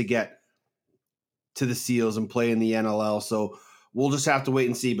excitement to get to the Seals and play in the NLL. So we'll just have to wait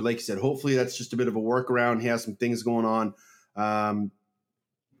and see. But like you said, hopefully that's just a bit of a workaround. He has some things going on.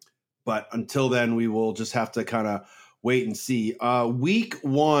 But until then, we will just have to kind of wait and see. Week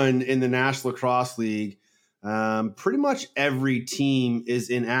 1 in the National Lacrosse League, pretty much every team is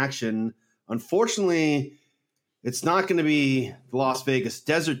in action. Unfortunately, it's not going to be the Las Vegas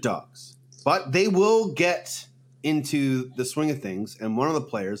Desert Dogs, but they will get into the swing of things. And one of the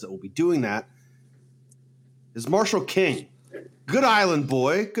players that will be doing that is Marshall King. Good Island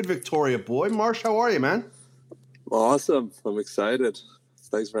boy, good Victoria boy. Marsh, how are you, man? Awesome. I'm excited.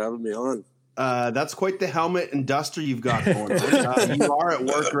 Thanks for having me on. That's quite the helmet and duster you've got going on. You are at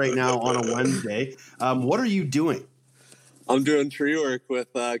work right now on a Wednesday. What are you doing? I'm doing tree work with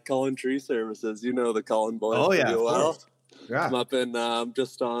Cullen Tree Services. You know the Cullen boys. Oh, yeah. Well. Yeah. I'm up in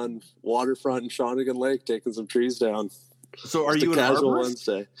just on waterfront in Shawnigan Lake taking some trees down. So are you an casual arborist?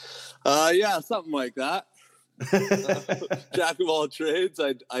 Wednesday? Yeah, something like that. Jack of all trades.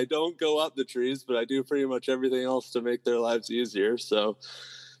 I don't go up the trees, but I do pretty much everything else to make their lives easier. So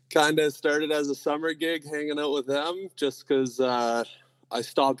kind of started as a summer gig hanging out with them just because I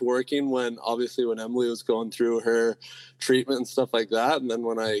stopped working when Emily was going through her treatment and stuff like that. And then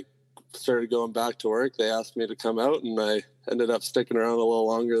when I started going back to work, they asked me to come out, and I ended up sticking around a little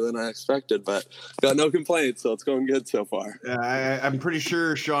longer than I expected, but got no complaints, so it's going good so far. I'm pretty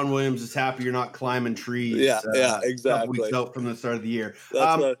sure Sean Williams is happy you're not climbing trees. Yeah, exactly. A couple weeks out from the start of the year.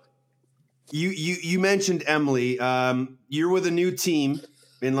 That's You mentioned Emily. You're with a new team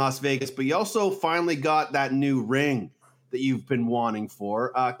in Las Vegas, but you also finally got that new ring that you've been wanting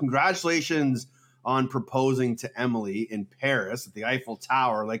for. Congratulations on proposing to Emily in Paris at the Eiffel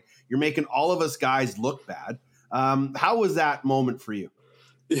Tower. Like, you're making all of us guys look bad. How was that moment for you?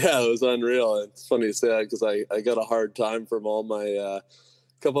 Yeah, it was unreal. It's funny to say that because I got a hard time from all my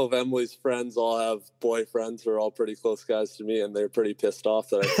couple of Emily's friends all have boyfriends who are all pretty close guys to me, and they're pretty pissed off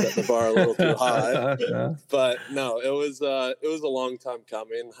that I set the bar a little too high. But no, it was a long time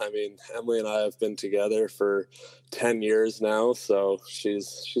coming. I mean, Emily and I have been together for 10 years now, so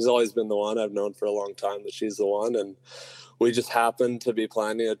she's always been the one. I've known for a long time that she's the one, and we just happened to be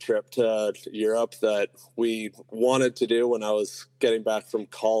planning a trip to Europe that we wanted to do when I was getting back from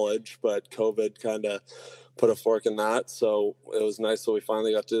college, but COVID kind of put a fork in that. So it was nice that we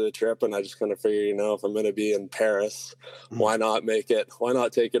finally got to do the trip, and I just kind of figured, if I'm going to be in Paris, why not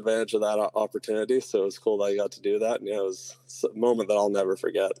take advantage of that opportunity? So it was cool that I got to do that. And it was a moment that I'll never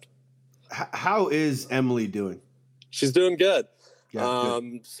forget. How is Emily doing? She's doing good. Yeah,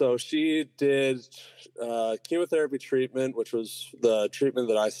 so she did chemotherapy treatment, which was the treatment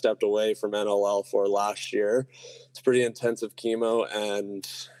that I stepped away from NLL for last year. It's pretty intensive chemo, and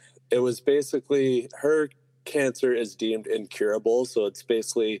it was basically her cancer is deemed incurable. So it's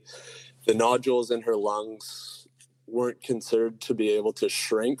basically the nodules in her lungs weren't considered to be able to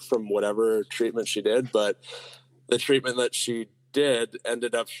shrink from whatever treatment she did, but the treatment that she did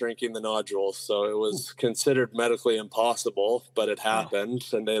ended up shrinking the nodules. So it was considered medically impossible, but it happened.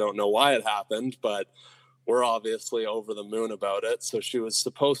 And they don't know why it happened, but we're obviously over the moon about it. So she was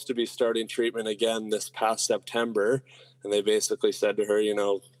supposed to be starting treatment again this past September. And they basically said to her,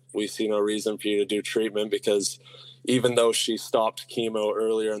 we see no reason for you to do treatment because even though she stopped chemo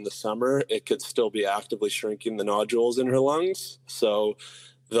earlier in the summer, it could still be actively shrinking the nodules in her lungs. So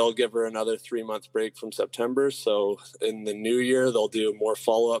they'll give her another 3-month break from September. So in the new year, they'll do more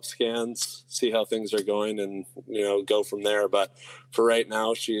follow-up scans, see how things are going, and, go from there. But for right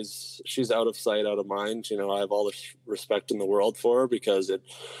now, she's out of sight, out of mind. I have all the respect in the world for her because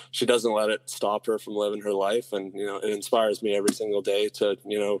she doesn't let it stop her from living her life. And, it inspires me every single day to,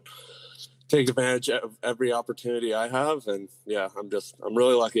 take advantage of every opportunity I have. And yeah, I'm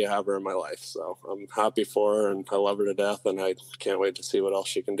really lucky to have her in my life. So I'm happy for her and I love her to death. And I can't wait to see what else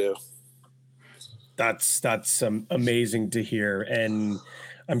she can do. That's amazing to hear. And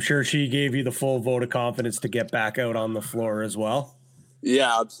I'm sure she gave you the full vote of confidence to get back out on the floor as well.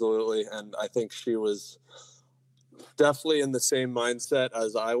 Yeah, absolutely. And I think she was definitely in the same mindset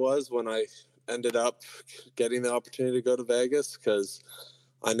as I was when I ended up getting the opportunity to go to Vegas, because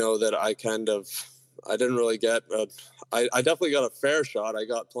I know that I didn't really get I definitely got a fair shot. I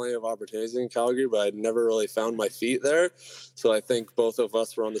got plenty of opportunities in Calgary, but I'd never really found my feet there. So I think both of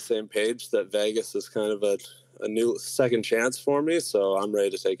us were on the same page that Vegas is kind of a new second chance for me. So I'm ready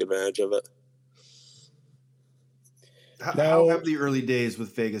to take advantage of it. How have the early days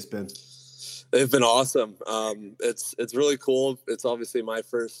with Vegas been? They've been awesome. It's really cool. It's obviously my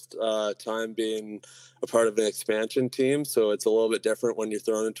first time being a part of an expansion team, so it's a little bit different when you're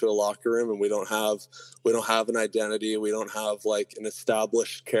thrown into a locker room and we don't have an identity. We don't have like an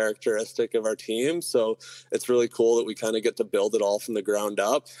established characteristic of our team. So it's really cool that we kind of get to build it all from the ground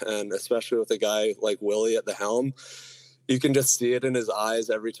up, and especially with a guy like Willie at the helm, you can just see it in his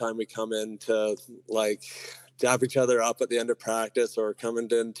eyes every time we come in to like dap each other up at the end of practice or coming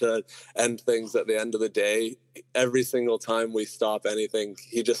in to end things at the end of the day. Every single time we stop anything,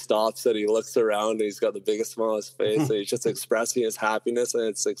 he just stops and he looks around and he's got the biggest smile on his face and he's just expressing his happiness and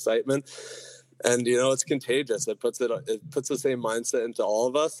his excitement. And, it's contagious. It puts the same mindset into all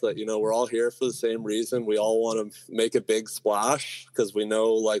of us that, we're all here for the same reason. We all want to make a big splash because we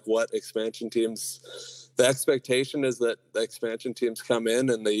know like what expansion teams. The expectation is that the expansion teams come in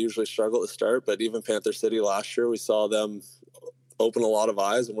and they usually struggle to start, but even Panther City last year, we saw them open a lot of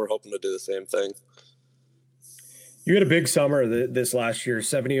eyes, and we're hoping to do the same thing. You had a big summer this last year,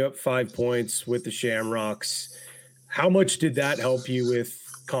 75 points with the Shamrocks. How much did that help you with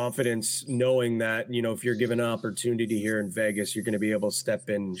confidence, knowing that, if you're given an opportunity here in Vegas, you're going to be able to step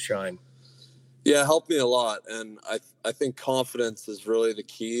in and shine? Yeah, it helped me a lot. And I think confidence is really the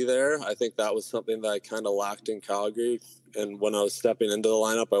key there. I think that was something that I kind of lacked in Calgary. And when I was stepping into the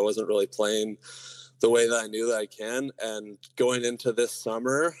lineup, I wasn't really playing the way that I knew that I can. And going into this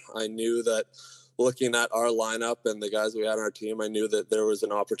summer, I knew that looking at our lineup and the guys we had on our team, I knew that there was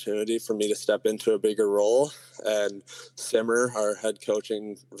an opportunity for me to step into a bigger role. And Simmer, our head coach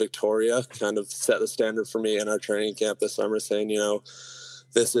in Victoria, kind of set the standard for me in our training camp this summer, saying,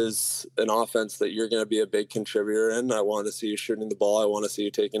 this is an offense that you're going to be a big contributor in. I want to see you shooting the ball. I want to see you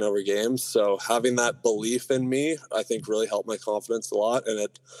taking over games. So having that belief in me, I think really helped my confidence a lot. And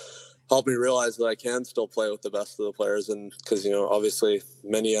it helped me realize that I can still play with the best of the players. And because, obviously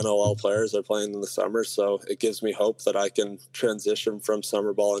many NLL players are playing in the summer. So it gives me hope that I can transition from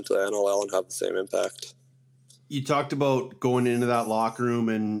summer ball into the NLL and have the same impact. You talked about going into that locker room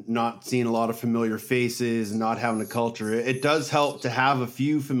and not seeing a lot of familiar faces and not having a culture. It does help to have a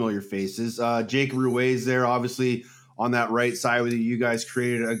few familiar faces. Jacob Ruiz there, obviously on that right side with you. You guys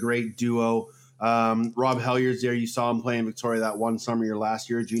created a great duo. Rob Hellier's there. You saw him play in Victoria that one summer your last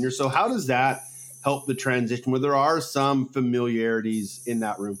year, junior. So how does that help the transition where there are some familiarities in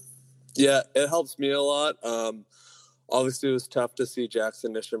that room? Yeah, it helps me a lot. Obviously, it was tough to see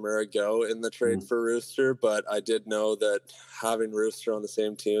Jackson Nishimura go in the trade for Rooster, but I did know that having Rooster on the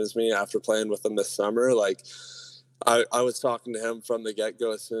same team as me after playing with him this summer, like I was talking to him from the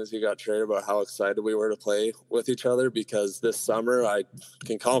get-go as soon as he got traded about how excited we were to play with each other, because this summer I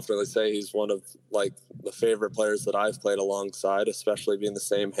can confidently say he's one of like the favorite players that I've played alongside, especially being the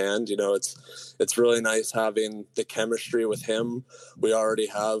same hand. It's really nice having the chemistry with him. We already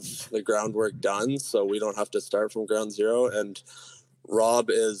have the groundwork done, so we don't have to start from ground zero. And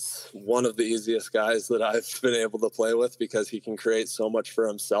Rob is one of the easiest guys that I've been able to play with because he can create so much for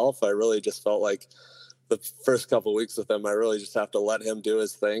himself. I really just felt like the first couple of weeks with him, I really just have to let him do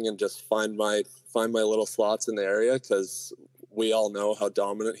his thing and just find my little slots in the area, because we all know how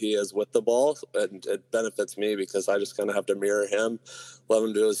dominant he is with the ball, and it benefits me because I just kind of have to mirror him, let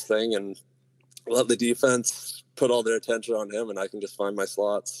him do his thing, and let the defense put all their attention on him, and I can just find my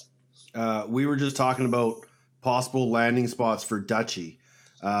slots. We were just talking about possible landing spots for Dutchy.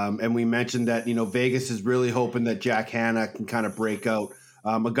 And we mentioned that, Vegas is really hoping that Jack Hanna can kind of break out.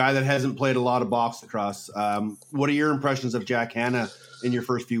 A guy that hasn't played a lot of box lacrosse. What are your impressions of Jack Hanna in your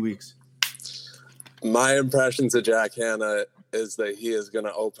first few weeks? My impressions of Jack Hanna is that he is going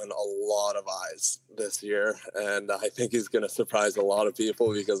to open a lot of eyes this year. And I think he's going to surprise a lot of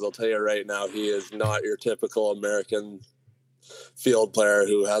people, because I'll tell you right now, he is not your typical American field player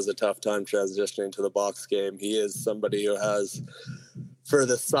who has a tough time transitioning to the box game. He is somebody who has, for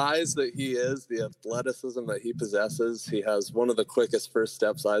the size that he is, the athleticism that he possesses, he has one of the quickest first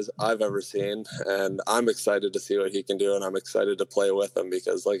steps I've ever seen. And I'm excited to see what he can do, and I'm excited to play with him,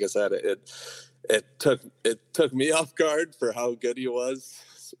 because like I said, it took me off guard for how good he was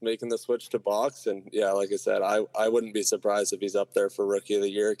making the switch to box. And yeah, like I said, I wouldn't be surprised if he's up there for Rookie of the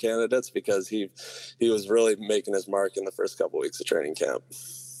Year candidates, because he was really making his mark in the first couple of weeks of training camp.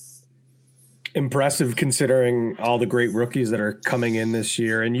 Impressive, considering all the great rookies that are coming in this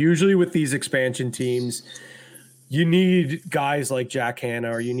year. And usually with these expansion teams, you need guys like Jack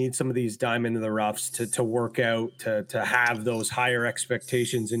Hanna, or you need some of these diamond in the roughs to work out, to have those higher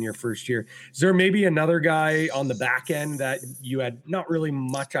expectations in your first year. Is there maybe another guy on the back end that you had not really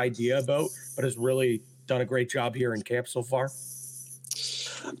much idea about, but has really done a great job here in camp so far?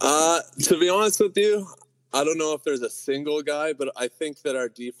 To be honest with you, I don't know if there's a single guy, but I think that our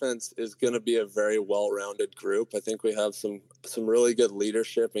defense is going to be a very well-rounded group. I think we have some really good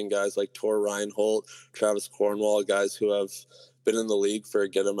leadership in guys like Tor Reinhold, Travis Cornwall, guys who have been in the league for a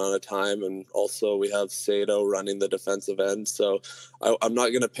good amount of time. And also we have Sato running the defensive end. So I'm not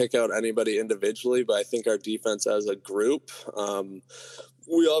going to pick out anybody individually, but I think our defense as a group,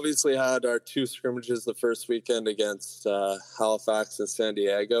 we obviously had our 2 scrimmages the first weekend against Halifax and San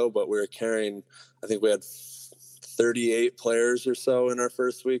Diego, but we were carrying, I think we had 38 players or so in our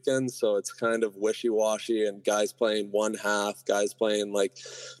first weekend. So it's kind of wishy-washy, and guys playing one half, guys playing like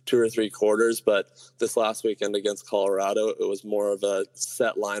 2 or 3 quarters. But this last weekend against Colorado, it was more of a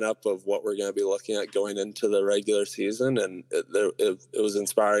set lineup of what we're going to be looking at going into the regular season. And it was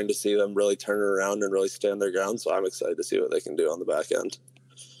inspiring to see them really turn it around and really stand their ground. So I'm excited to see what they can do on the back end.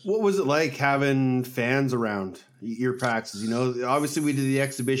 What was it like having fans around your practices? You know, obviously we did the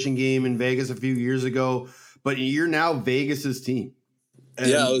exhibition game in Vegas a few years ago, but you're now Vegas's team. And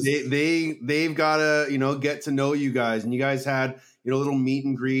yeah, they've got to, get to know you guys. And you guys had, a little meet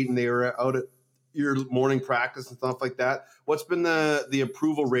and greet, and they were out at your morning practice and stuff like that. What's been the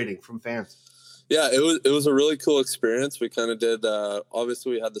approval rating from fans? Yeah, it was a really cool experience. We kind of did,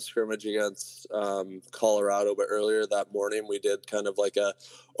 obviously we had the scrimmage against Colorado, but earlier that morning we did kind of like a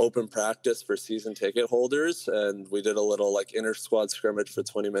open practice for season ticket holders. And we did a little like inter squad scrimmage for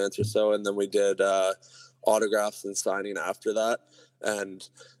 20 minutes or so. And then we did autographs and signing after that. And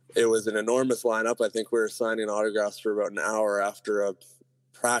it was an enormous lineup. I think we were signing autographs for about an hour after a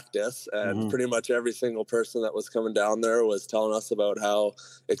practice, and pretty much every single person that was coming down there was telling us about how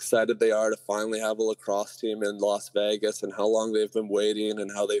excited they are to finally have a lacrosse team in Las Vegas, and how long they've been waiting,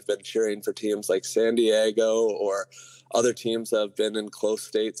 and how they've been cheering for teams like San Diego or other teams that have been in close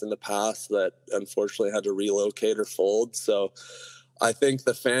states in the past that unfortunately had to relocate or fold. So I think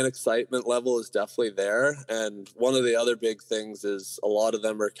the fan excitement level is definitely there. And one of the other big things is a lot of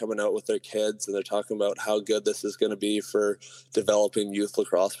them are coming out with their kids, and they're talking about how good this is going to be for developing youth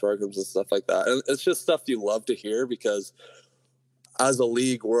lacrosse programs and stuff like that. And it's just stuff you love to hear, because as a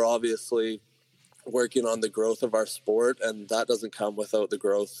league, we're obviously working on the growth of our sport, and that doesn't come without the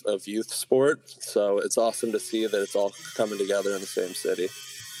growth of youth sport. So it's awesome to see that it's all coming together in the same city.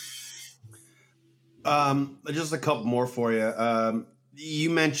 Just a couple more for you. You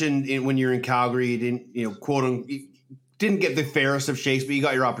mentioned when you're in Calgary, you didn't, you didn't get the fairest of shakes, but you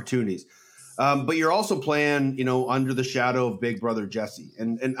got your opportunities. But you're also playing, under the shadow of big brother Jesse.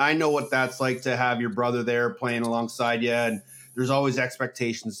 And I know what that's like to have your brother there playing alongside you. And there's always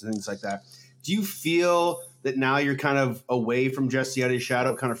expectations and things like that. Do you feel that now you're kind of away from Jesse out of his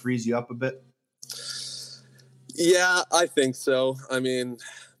shadow, kind of frees you up a bit? Yeah, I think so. I mean,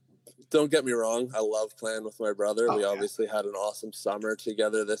 don't get me wrong. I love playing with my brother. We obviously had an awesome summer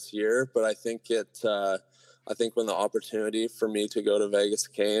together this year, but I think I think when the opportunity for me to go to Vegas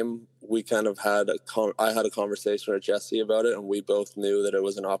came, we kind of I had a conversation with Jesse about it, and we both knew that it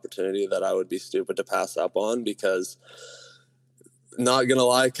was an opportunity that I would be stupid to pass up on, because not going to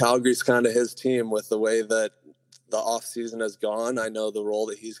lie, Calgary's kind of his team with the way that the off season has gone. I know the role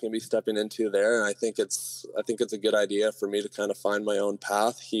that he's going to be stepping into there, and I think it's a good idea for me to kind of find my own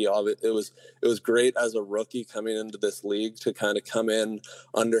path. It was great as a rookie coming into this league to kind of come in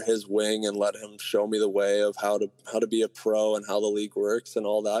under his wing and let him show me the way of how to be a pro and how the league works and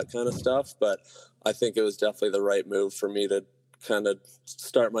all that kind of stuff. But I think it was definitely the right move for me to kind of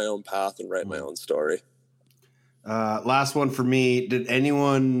start my own path and write my own story. Last one for me. Did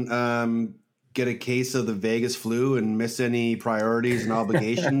anyone get a case of the Vegas flu and miss any priorities and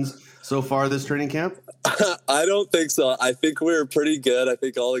obligations so far this training camp? I don't think so. I think we were pretty good. I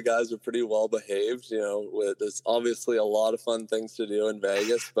think all the guys are pretty well behaved. There's obviously a lot of fun things to do in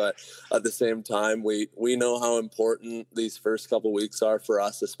Vegas, but at the same time, we know how important these first couple weeks are for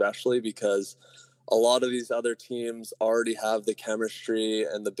us, especially because a lot of these other teams already have the chemistry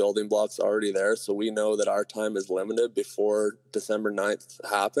and the building blocks already there. So we know that our time is limited before December 9th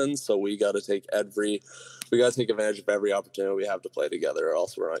happens. So we got to take advantage of every opportunity we have to play together, or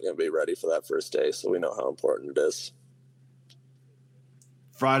else we're not going to be ready for that first day. So we know how important it is.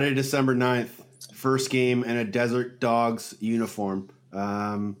 Friday, December 9th, first game in a Desert Dogs uniform.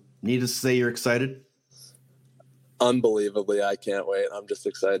 Needless to say, you're excited? Unbelievably, I can't wait. I'm just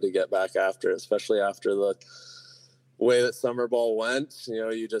excited to get back after it, especially after the way that summer ball went.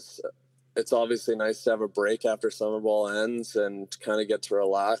 It's obviously nice to have a break after summer ball ends and kind of get to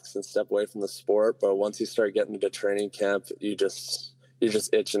relax and step away from the sport. But once you start getting into training camp, you're just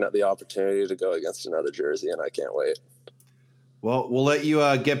itching at the opportunity to go against another jersey, and I can't wait. Well, we'll let you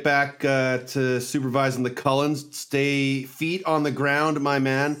get back to supervising the Cullens. Stay feet on the ground, my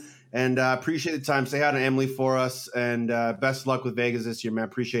man. And appreciate the time. Say hi to Emily for us, and best of luck with Vegas this year, man.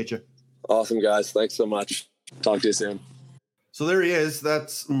 Appreciate you. Awesome, guys. Thanks so much. Talk to you soon. So there he is.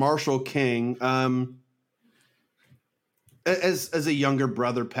 That's Marshall King. As a younger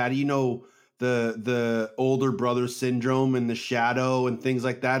brother, Patty, the older brother syndrome and the shadow and things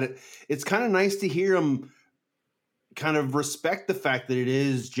like that. It's kind of nice to hear him kind of respect the fact that it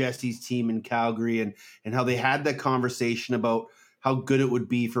is Jesse's team in Calgary and how they had that conversation about how good it would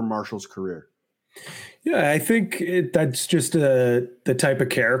be for Marshall's career. Yeah, I think that's just the type of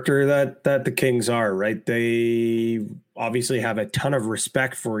character that the Kings are, right? They obviously have a ton of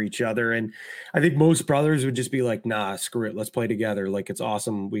respect for each other. And I think most brothers would just be like, nah, screw it. Let's play together. Like, it's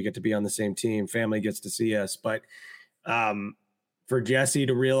awesome. We get to be on the same team. Family gets to see us. But for Jesse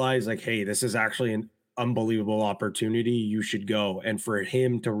to realize, like, hey, this is actually an unbelievable opportunity. You should go. And for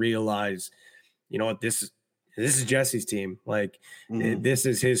him to realize, you know what, this is Jesse's team. Like, this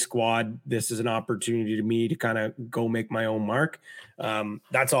is his squad. This is an opportunity to me to kind of go make my own mark.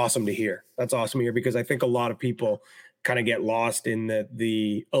 That's awesome to hear. That's awesome to hear, because I think a lot of people kind of get lost in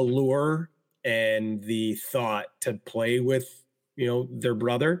the allure and the thought to play with, their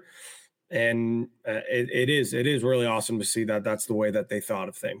brother. And it is really awesome to see that that's the way that they thought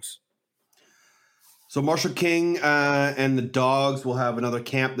of things. So Marshall King and the Dogs will have another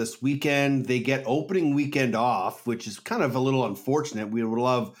camp this weekend. They get opening weekend off, which is kind of a little unfortunate. We would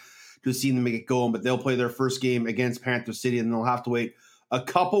love to have seen them make it going, but they'll play their first game against Panther City, and they'll have to wait a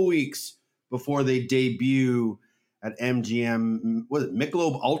couple weeks before they debut at MGM. Was it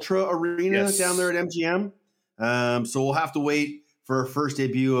Michelob Ultra Arena down there at MGM? So we'll have to wait for a first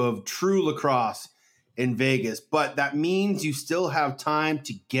debut of true lacrosse in Vegas, but that means you still have time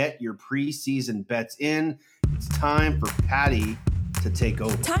to get your preseason bets in. It's time for Patty to take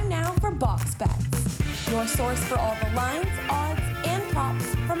over. Time now for Box Bets, your source for all the lines, odds, and props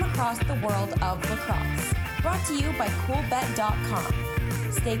from across the world of lacrosse. Brought to you by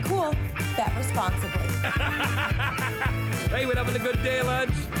CoolBet.com. Stay cool, bet responsibly. Hey, we're having a good day,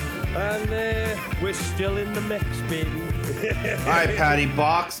 lads, and we're still in the mix, baby. All right, Patty,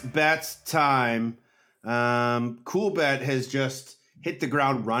 Box Bets time. CoolBet has just hit the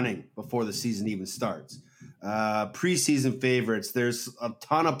ground running before the season even starts. Preseason favorites. There's a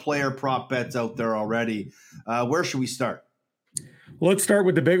ton of player prop bets out there already. Where should we start? Let's start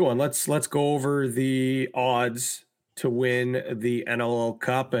with the big one. Let's go over the odds to win the NLL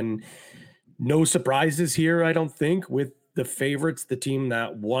Cup, and no surprises here, I don't think, with the favorites, the team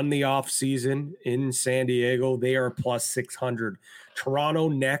that won the offseason in San Diego. They are plus 600. Toronto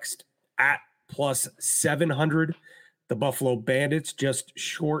next at plus 700. The Buffalo Bandits just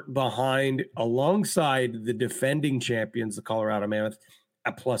short behind, alongside the defending champions, the Colorado Mammoth,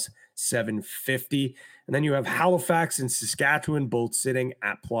 at plus 750. And then you have Halifax and Saskatchewan both sitting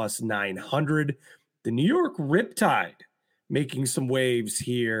at plus 900. The New York Riptide making some waves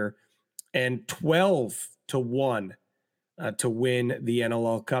here, and 12-1 to win the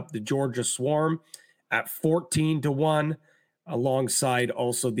NLL Cup. The Georgia Swarm at 14-1. Alongside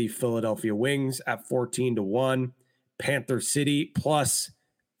also the Philadelphia Wings at 14-1, Panther City plus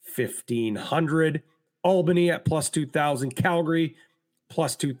 1,500, Albany at plus 2,000, Calgary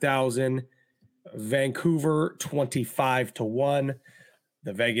plus 2,000, Vancouver 25-1,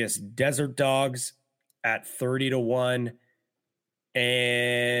 the Vegas Desert Dogs at 30-1,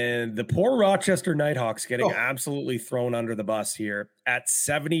 and the poor Rochester Nighthawks getting absolutely thrown under the bus here at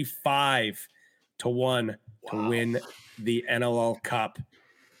 75-1 to win the NLL Cup.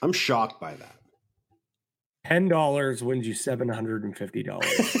 I'm shocked by that. $10 wins you $750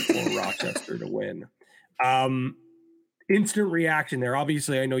 for Rochester to win. Instant reaction there.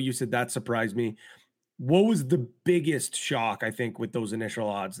 Obviously, I know you said that surprised me. What was the biggest shock, I think, with those initial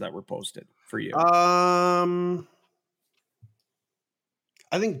odds that were posted for you? I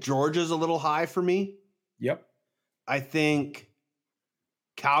think Georgia's a little high for me. Yep. I think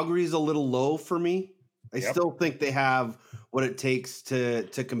Calgary's a little low for me. I still think they have what it takes to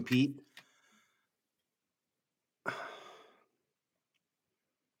compete.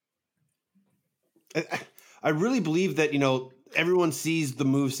 I really believe that, everyone sees the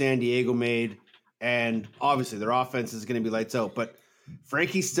move San Diego made, and obviously their offense is going to be lights out, but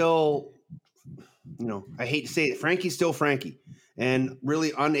Frankie's still, I hate to say it, Frankie's still Frankie, and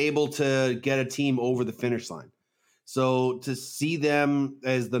really unable to get a team over the finish line. So to see them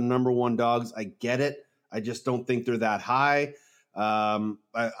as the number one dogs, I get it. I just don't think they're that high.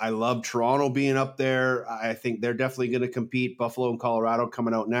 I love Toronto being up there. I think they're definitely going to compete. Buffalo and Colorado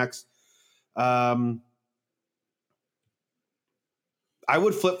coming out next. I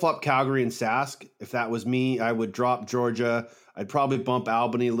would flip-flop Calgary and Sask. If that was me, I would drop Georgia. I'd probably bump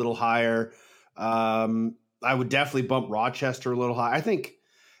Albany a little higher. I would definitely bump Rochester a little higher. I think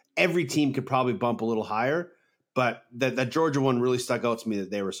every team could probably bump a little higher, but that Georgia one really stuck out to me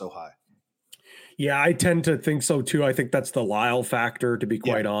that they were so high. Yeah, I tend to think so too. I think that's the Lyle factor, to be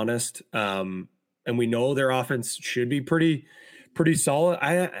quite honest. And we know their offense should be pretty solid.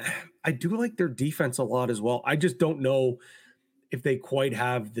 I do like their defense a lot as well. I just don't know if they quite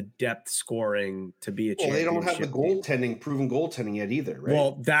have the depth scoring to be a championship. They don't have the proven goaltending yet either, right?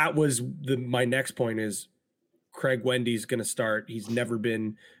 Well, that was my next point is Craig Wendy's going to start. He's never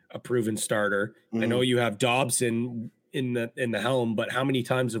been a proven starter. Mm-hmm. I know you have Dobson in the helm, but how many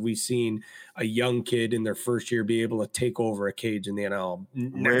times have we seen a young kid in their first year be able to take over a cage in the NL?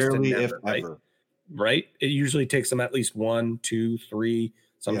 Rarely, if ever. Right? It usually takes them at least 1, 2, 3,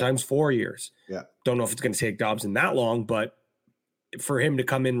 sometimes 4 years. Yeah. Don't know if it's going to take Dobson that long, but for him to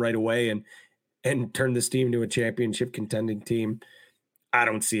come in right away and turn this team into a championship contending team, I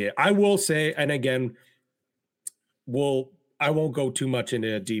don't see it. I will say, and again, I won't go too much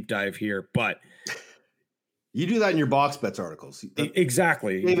into a deep dive here, but you do that in your box bets articles.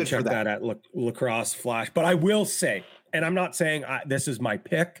 Exactly. You can check that at Lacrosse Flash. But I will say, and I'm not saying this is my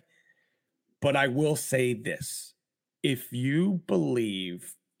pick, but I will say this. If you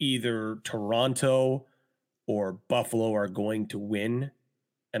believe either Toronto or Buffalo are going to win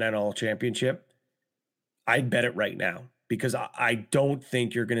an NL championship, I'd bet it right now, because I don't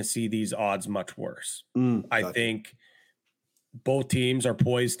think you're going to see these odds much worse. I think both teams are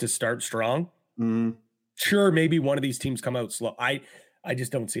poised to start strong. Sure, maybe one of these teams come out slow. I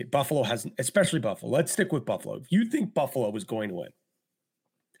just don't see it. Buffalo hasn't, especially Buffalo. Let's stick with Buffalo. If you think Buffalo is going to win,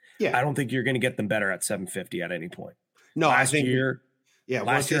 I don't think you're going to get them better at 750 at any point. No, once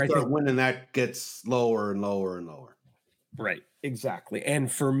they start winning, that gets lower and lower and lower. Right, exactly.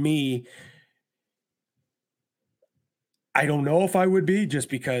 And for me, I don't know if I would be, just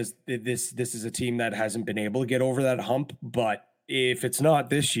because this is a team that hasn't been able to get over that hump. But if it's not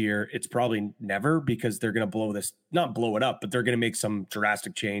this year, it's probably never, because they're going to not blow it up, but they're going to make some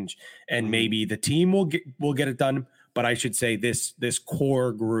drastic change, and maybe the team will get it done. But I should say this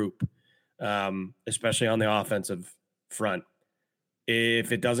core group, especially on the offensive front,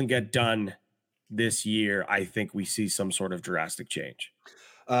 if it doesn't get done this year, I think we see some sort of drastic change.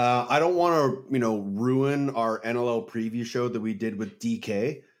 I don't want to, ruin our NLL preview show that we did with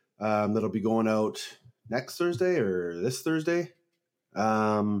DK. That'll be going out next Thursday or this Thursday.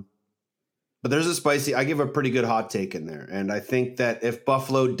 But there's I give a pretty good hot take in there. And I think that if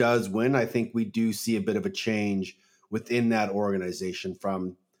Buffalo does win, I think we do see a bit of a change within that organization,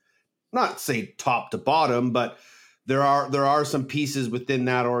 from not say top to bottom, but there are some pieces within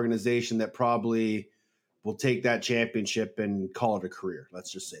that organization that probably will take that championship and call it a career.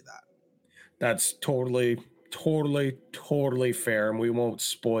 Let's just say that. That's totally fair, and we won't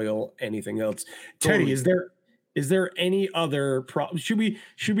spoil anything else. Teddy, is there any other prop? Should we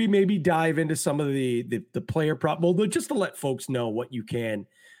maybe dive into some of the player prop? Well, just to let folks know what you can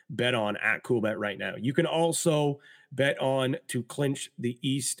bet on at CoolBet right now. You can also bet on to clinch the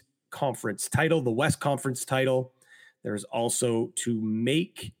East Conference title, the West Conference title. There's also to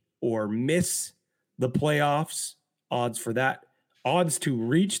make or miss the playoffs, odds for that, odds to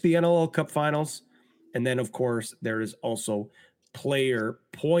reach the NLL Cup Finals. And then, of course, there is also player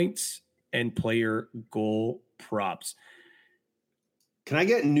points and player goal props. Can I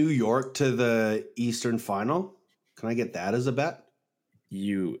get New York to the Eastern Final? Can I get that as a bet?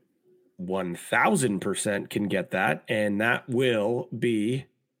 You 1000% can get that, and that will be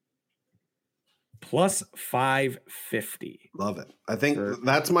plus 550. Love it. I think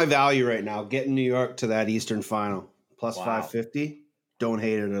that's my value right now. Getting New York to that Eastern final. Plus Wow. 550. Don't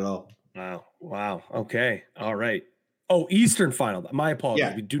hate it at all. Wow. Okay. All right. Oh, Eastern final. My apologies.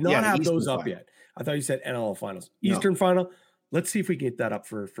 Yeah. We do not have Eastern those up final. yet. I thought you said NLL finals. No. Eastern final. Let's see if we can get that up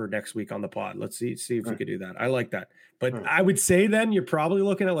for next week on the pod. Let's see if we could do that. I like that. But I would say then you're probably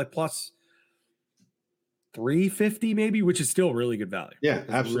looking at like plus 350 maybe, which is still really good value. Yeah,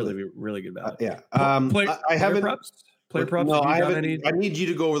 absolutely. Really, really good value. Yeah. I haven't player props. No, I haven't. I need you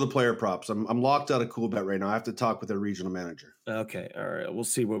to go over the player props. I'm locked out of Cool Bet right now. I have to talk with a regional manager. Okay. All right. We'll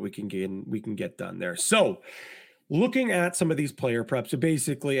see what we can get done there. So looking at some of these player props, so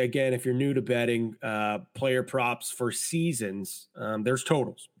basically, again, if you're new to betting, player props for seasons, there's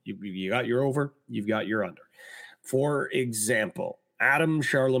totals. You got your over, you've got your under. For example, Adam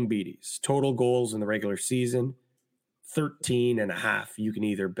Charlambides, total goals in the regular season, 13.5. You can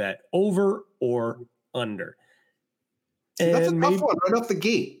either bet over or under. That's a tough one right off the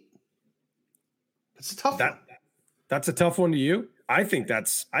gate. That's a tough one. That's a tough one to you. I think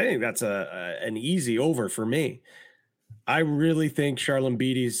that's an easy over for me. I really think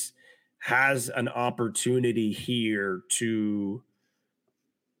Charlambides has an opportunity here to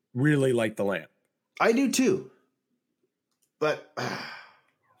really light the lamp. I do too. But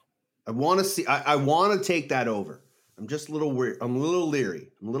I want to see. I want to take that over. I'm just a little weird. I'm a little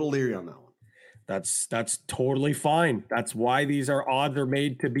leery on that one. That's totally fine. That's why these odds are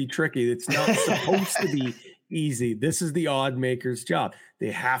made to be tricky. It's not supposed to be easy. This is the odd maker's job. They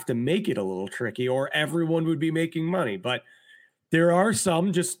have to make it a little tricky, or everyone would be making money. But there are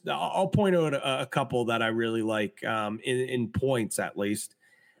some. Just I'll point out a couple that I really like in points at least.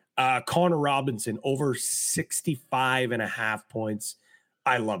 Connor Robinson over 65.5 points.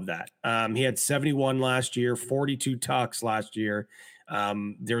 I love that. He had 71 last year, 42 tucks last year.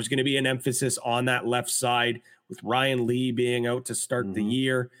 There's going to be an emphasis on that left side with Ryan Lee being out to start the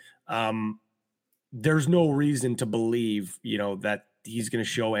year. There's no reason to believe, that he's going to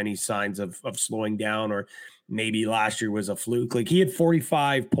show any signs of slowing down, or maybe last year was a fluke. Like, he had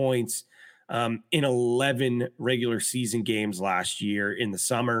 45 points in 11 regular season games last year in the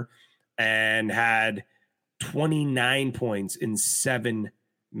summer, and had 29 points in 7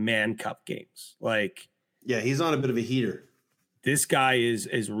 Man Cup games. Like, yeah, he's on a bit of a heater. This guy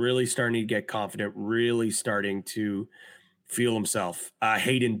is really starting to get confident, really starting to feel himself.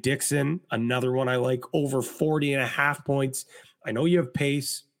 Hayden Dixon, another one I like, over 40.5 points. I know you have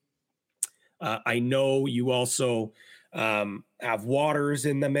pace. I know you also have Waters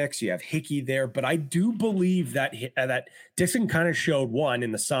in the mix. You have Hickey there, but I do believe that Dixon kind of showed one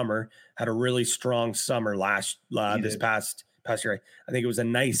in the summer, had a really strong summer this past year. I think it was a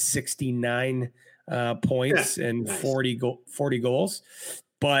nice 69 points and nice. 40 goals.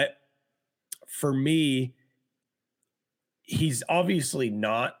 But for me, he's obviously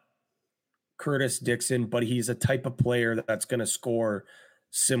not Curtis Dixon, but he's a type of player that's going to score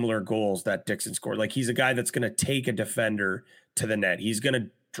similar goals that Dixon scored. Like, he's a guy that's going to take a defender to the net. He's going to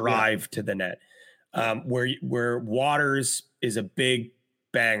drive to the net. Where Waters is a big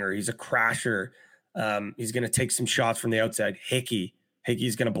banger. He's a crasher. He's going to take some shots from the outside.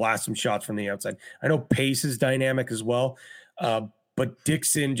 Hickey's going to blast some shots from the outside. I know pace is dynamic as well, but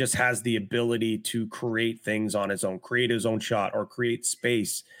Dixon just has the ability to create things on his own, create his own shot, or create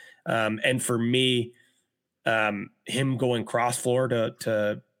space. And for me, him going cross floor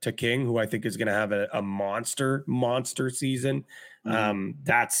to King, who I think is going to have a monster season.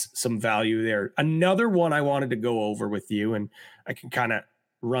 That's some value there. Another one I wanted to go over with you, and I can kind of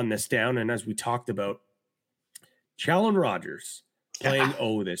run this down. And as we talked about, Challen Rogers playing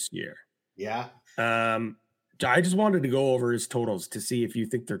O this year. Yeah. I just wanted to go over his totals to see if you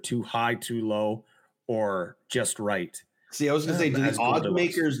think they're too high, too low, or just right. See, I was going to say, do the odds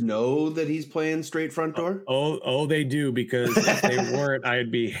makers know that he's playing straight front door? Oh, they do, because if they weren't,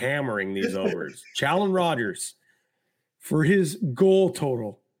 I'd be hammering these overs. Challen Rogers, for his goal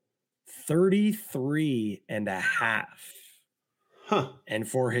total, 33.5. Huh. And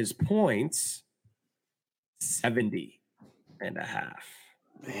for his points, 70.5.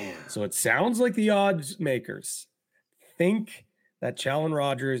 Man. So it sounds like the odds makers think that Challen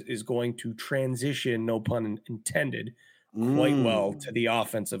Rogers is going to transition, no pun intended, quite well to the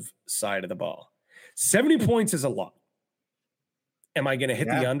offensive side of the ball. 70 points is a lot. Am I going to hit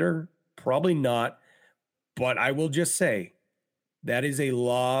the under? Probably not. But I will just say that is a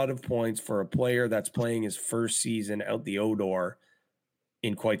lot of points for a player that's playing his first season out the O-door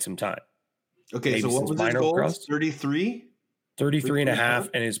in quite some time. Okay, Maybe so what was his goals? 33? 33.5,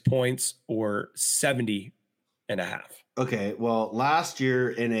 and his points were 70.5. Okay, well, last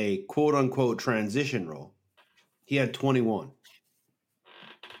year in a quote unquote transition role, he had 21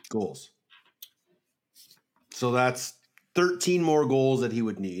 goals. So that's 13 more goals that he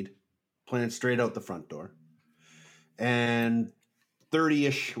would need, playing straight out the front door. And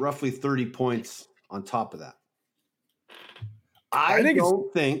 30-ish, roughly 30 points on top of that. I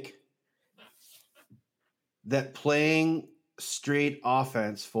don't think that playing straight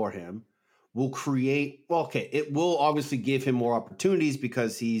offense for him will create, well, okay, it will obviously give him more opportunities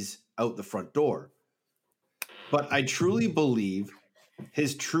because he's out the front door. But I truly believe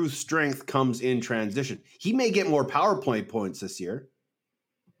his true strength comes in transition. He may get more power play points this year.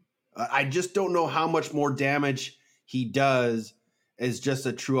 I just don't know how much more damage he does as just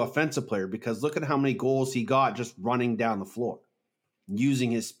a true offensive player, because look at how many goals he got just running down the floor,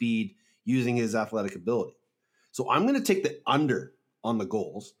 using his speed, using his athletic ability. So I'm going to take the under on the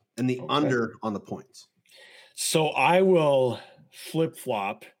goals and the under on the points. So I will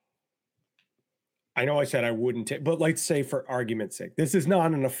flip-flop. I know I said I wouldn't take, but let's say for argument's sake, this is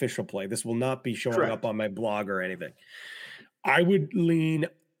not an official play. This will not be showing up on my blog or anything. I would lean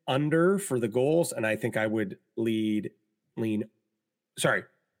under for the goals, and I think I would lean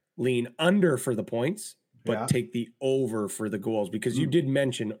under for the points, but take the over for the goals, because you did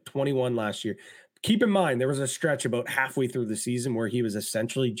mention 21 last year. Keep in mind, there was a stretch about halfway through the season where he was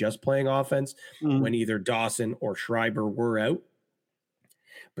essentially just playing offense when either Dawson or Schreiber were out.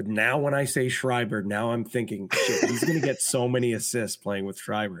 But now when I say Schreiber, now I'm thinking, shit, he's going to get so many assists playing with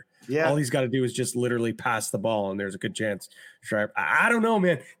Schreiber. Yeah. All he's got to do is just literally pass the ball, and there's a good chance Schreiber. I don't know,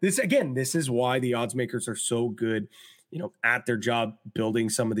 man. This is why the odds makers are so good, at their job building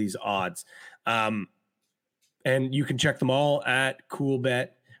some of these odds. And you can check them all at CoolBet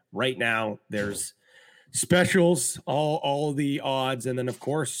right now. There's specials, all the odds, and then of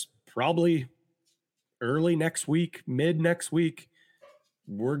course, probably early next week, mid next week,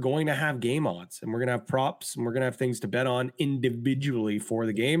 we're going to have game odds, and we're going to have props, and we're going to have things to bet on individually for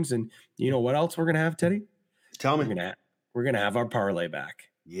the games. And you know what else we're going to have, Teddy? Tell me. We're going to have our parlay back.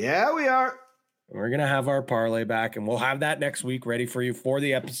 Yeah, we are. We're going to have our parlay back, and we'll have that next week ready for you for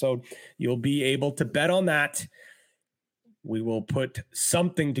the episode. You'll be able to bet on that. We will put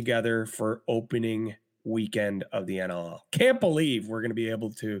something together for opening weekend of the NLL. Can't believe we're going to be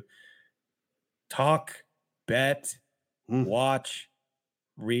able to talk, bet, watch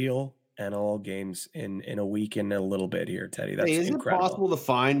real NLL games in a week and a little bit here, Teddy. That's incredible. Is it possible to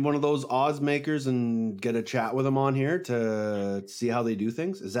find one of those odds makers and get a chat with them on here to see how they do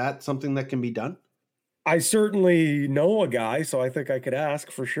things? Is that something that can be done? I certainly know a guy, so I think I could ask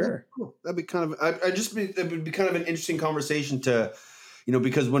for sure. Yeah, cool. That'd be kind of, it would be kind of an interesting conversation to,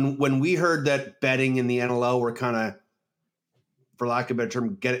 because when we heard that betting in the NLL were kind of, for lack of a better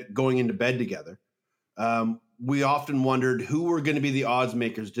term, going into bed together. We often wondered who were going to be the odds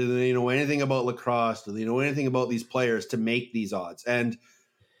makers. Do they know anything about lacrosse? Do they know anything about these players to make these odds? And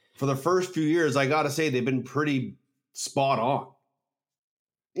for the first few years, I got to say, they've been pretty spot on.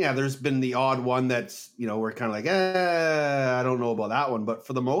 Yeah, there's been the odd one that's, we're kind of like, I don't know about that one. But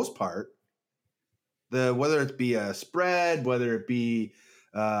for the most part, whether it be a spread, whether it be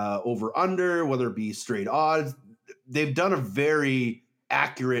over under, whether it be straight odds, they've done a very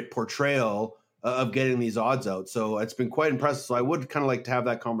accurate portrayal of getting these odds out. So it's been quite impressive. So I would kind of like to have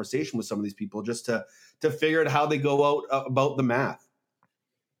that conversation with some of these people just to figure out how they go out about the math.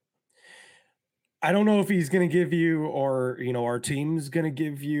 I don't know if he's going to give you, or, our team's going to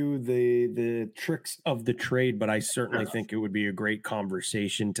give you the tricks of the trade, but I certainly think it would be a great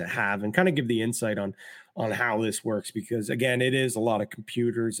conversation to have and kind of give the insight on how this works, because again, it is a lot of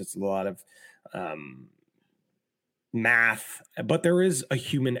computers. It's a lot of, math, but there is a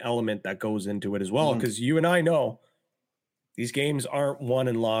human element that goes into it as well, because you and I know these games aren't won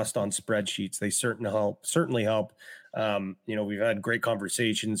and lost on spreadsheets. They certainly help. We've had great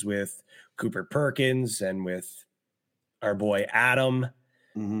conversations with Cooper Perkins and with our boy Adam.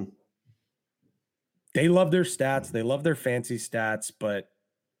 They love their stats, they love their fancy stats, but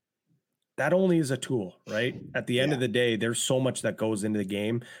that only is a tool, right? At the end of the day, there's so much that goes into the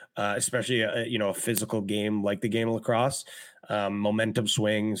game, especially a physical game like the game of lacrosse, momentum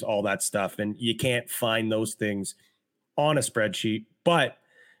swings, all that stuff. And you can't find those things on a spreadsheet. But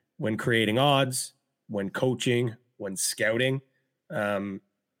when creating odds, when coaching, when scouting,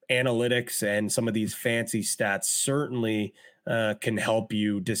 analytics and some of these fancy stats certainly can help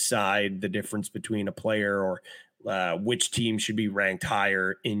you decide the difference between a player or which team should be ranked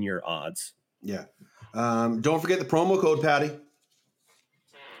higher in your odds. Yeah. Don't forget the promo code, Patty.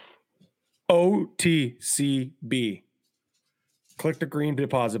 OTCB. Click the green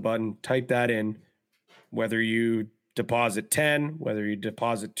deposit button, type that in. Whether you deposit 10, whether you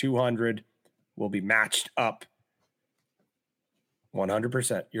deposit 200, will be matched up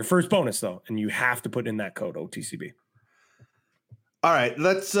 100%. Your first bonus, though, and you have to put in that code OTCB. All right,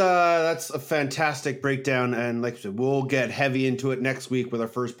 that's a fantastic breakdown, and like I said, we'll get heavy into it next week with our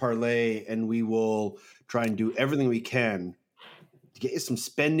first parlay, and we will try and do everything we can to get you some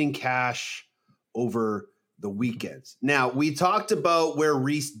spending cash over the weekends. Now, we talked about where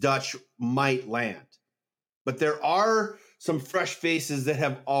Reese Dutch might land, but there are some fresh faces that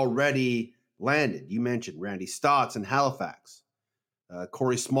have already landed. You mentioned Randy Stotts in Halifax.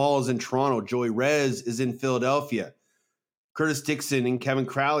 Corey Small is in Toronto. Joey Rez is in Philadelphia. Curtis Dixon and Kevin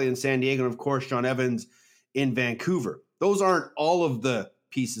Crowley in San Diego, and of course, John Evans in Vancouver. Those aren't all of the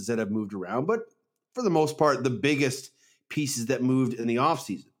pieces that have moved around, but for the most part, the biggest pieces that moved in the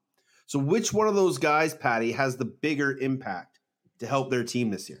offseason. So which one of those guys, Patty, has the bigger impact to help their team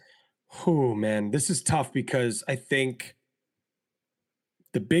this year? Oh, man, this is tough because I think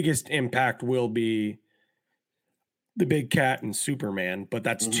the biggest impact will be the Big Cat and Superman, but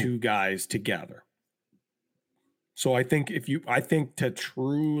that's two guys together. So I think to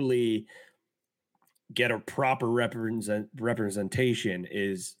truly get a proper representation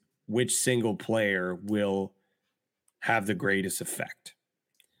is which single player will have the greatest effect.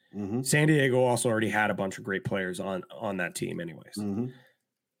 Mm-hmm. San Diego also already had a bunch of great players on that team anyways. Mm-hmm.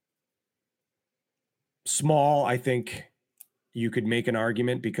 Small, I think you could make an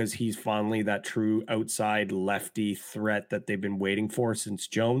argument because he's finally that true outside lefty threat that they've been waiting for since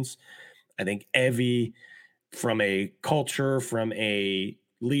Jones. I think Evie, from a culture, from a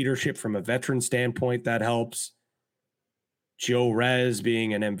leadership, from a veteran standpoint, that helps. Joe Rez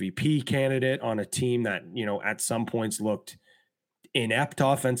being an MVP candidate on a team that, at some points looked inept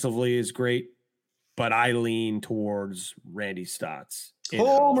offensively is great, but I lean towards Randy Stotts.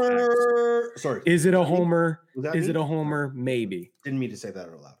 Homer! Sorry. Is it a homer? Is it a homer? Maybe. Didn't mean to say that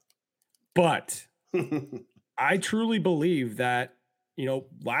out loud. But I truly believe that,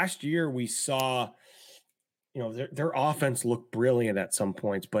 last year we saw, their offense looked brilliant at some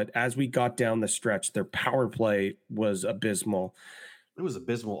points, but as we got down the stretch, their power play was abysmal. It was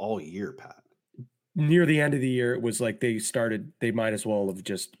abysmal all year, Pat. Near the end of the year, it was like they might as well have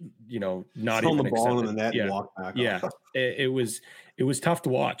just, not even the ball in the net and walk back. Yeah. It was tough to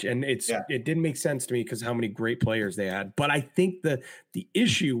watch. And it didn't make sense to me because how many great players they had. But I think the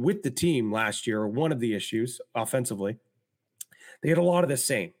issue with the team last year, or one of the issues offensively, they had a lot of the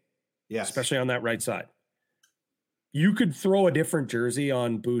same. Yes. Especially on that right side. You could throw a different jersey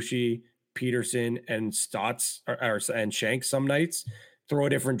on Bushi, Peterson, and Stotts and Shanks some nights. Throw a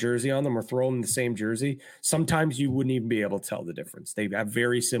different jersey on them or throw them the same jersey. Sometimes you wouldn't even be able to tell the difference. They have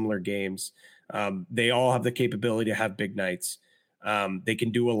very similar games. They all have the capability to have big nights. They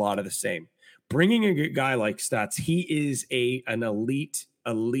can do a lot of the same. Bringing a guy like Stotts, he is an elite,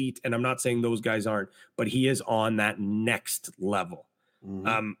 and I'm not saying those guys aren't, but he is on that next level.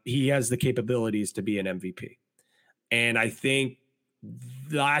 Mm-hmm. He has the capabilities to be an MVP. And I think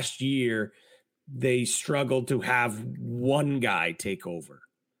last year they struggled to have one guy take over.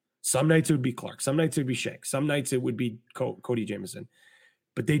 Some nights it would be Clark. Some nights it would be Shank. Some nights it would be Cody Jamieson.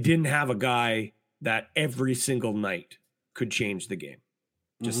 But they didn't have a guy that every single night could change the game.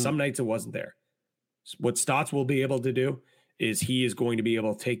 Just some nights it wasn't there. What Stotts will be able to do is he is going to be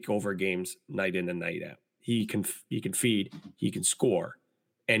able to take over games night in and night out. He can feed, he can score.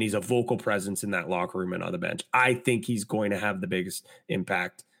 And he's a vocal presence in that locker room and on the bench. I think he's going to have the biggest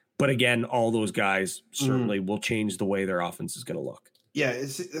impact. But again, all those guys certainly will change the way their offense is going to look. Yeah,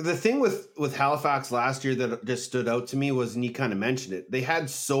 it's, the thing with Halifax last year that just stood out to me was, and you kind of mentioned it, they had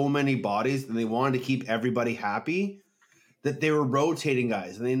so many bodies and they wanted to keep everybody happy that they were rotating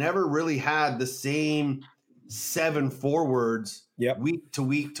guys. And they never really had the same 7 forwards week to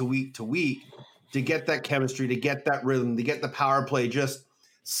week to week to week to get that chemistry, to get that rhythm, to get the power play just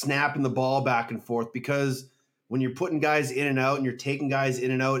snapping the ball back and forth, because when you're putting guys in and out and you're taking guys in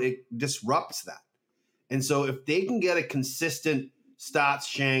and out, it disrupts that. And so if they can get a consistent Stotts,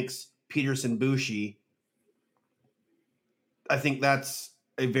 Shanks, Peterson, Bushi, I think that's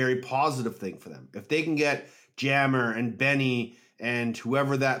a very positive thing for them. If they can get Jammer and Benny and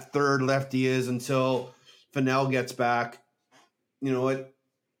whoever that third lefty is until Fennell gets back,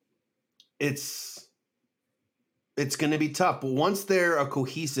 it's going to be tough. But once they're a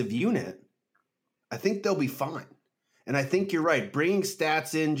cohesive unit, I think they'll be fine. And I think you're right. Bringing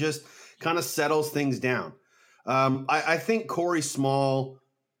Stats in just kind of settles things down. I think Corey Small,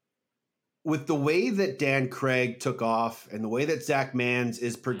 with the way that Dan Craig took off and the way that Zach Mans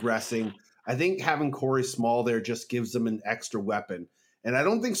is progressing, I think having Corey Small there just gives them an extra weapon. And I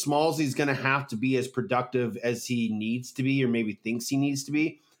don't think Smallsy's going to have to be as productive as he needs to be or maybe thinks he needs to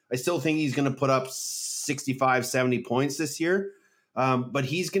be. I still think he's going to put up 65, 70 points this year. But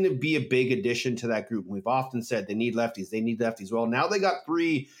he's going to be a big addition to that group. We've often said they need lefties. They need lefties. Well, now they got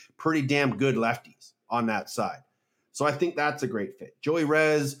 3 pretty damn good lefties on that side. So I think that's a great fit. Joey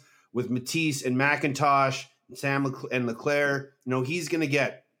Rez with Matisse and McIntosh and Sam and Leclerc, he's going to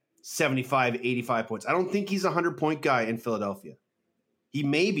get 75, 85 points. I don't think he's a 100-point guy in Philadelphia. He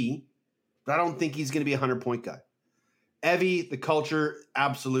may be, but I don't think he's going to be a 100-point guy. Evie, the culture,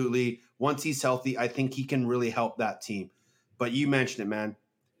 absolutely. Once he's healthy, I think he can really help that team. But you mentioned it, man.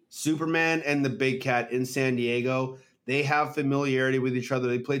 Superman and the Big Cat in San Diego, they have familiarity with each other.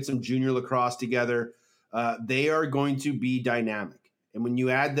 They played some junior lacrosse together. They are going to be dynamic. And when you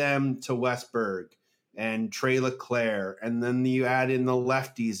add them to Westberg and Trey Leclerc, and then you add in the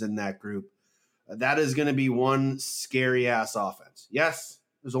lefties in that group, that is going to be one scary-ass offense. Yes,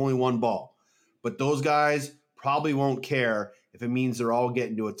 there's only one ball. But those guys probably won't care if it means they're all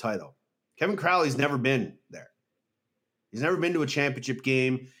getting to a title. Kevin Crowley's never been there. He's never been to a championship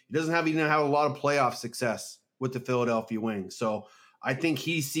game. He doesn't even have a lot of playoff success with the Philadelphia Wings. So I think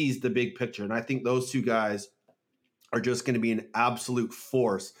he sees the big picture, and I think those two guys are just going to be an absolute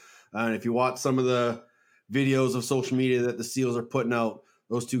force. And if you watch some of the videos of social media that the Seals are putting out,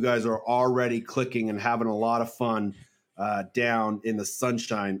 those two guys are already clicking and having a lot of fun down in the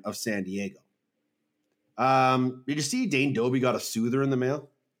sunshine of San Diego. Did you see Dane Dobie got a soother in the mail?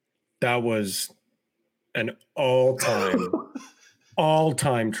 That was an all-time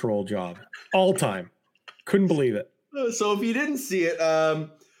troll job. All-time. Couldn't believe it. So if you didn't see it,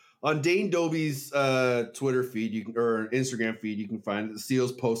 on Dane Dobie's Twitter feed, or Instagram feed, you can find it. The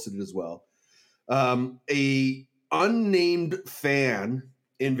Seals posted it as well. A unnamed fan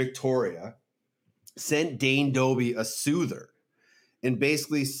in Victoria sent Dane Dobie a soother and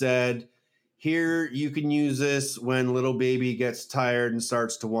basically said, here, you can use this when little baby gets tired and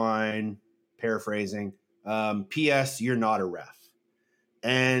starts to whine, paraphrasing. P.S. You're not a ref.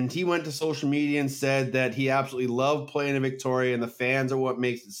 And he went to social media and said that he absolutely loved playing in Victoria and the fans are what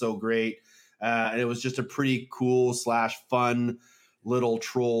makes it so great. And it was just a pretty cool / fun little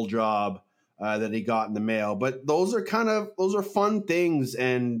troll job that he got in the mail. But those are fun things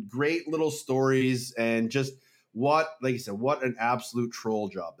and great little stories and just like you said, what an absolute troll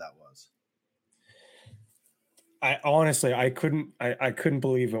job that was. I honestly, I couldn't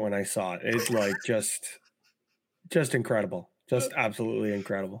believe it when I saw it. It's like just incredible. Just absolutely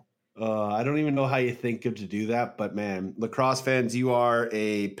incredible. I don't even know how you think of to do that, but man, lacrosse fans, you are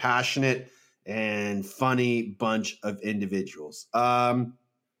a passionate and funny bunch of individuals.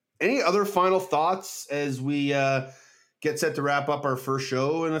 Any other final thoughts as we get set to wrap up our first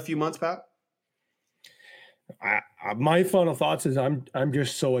show in a few months, Pat? My final thoughts is I'm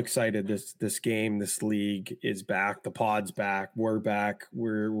just so excited. This game, this league is back. The pod's back. We're back.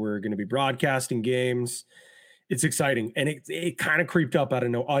 We're going to be broadcasting games. It's exciting, and it kind of creeped up out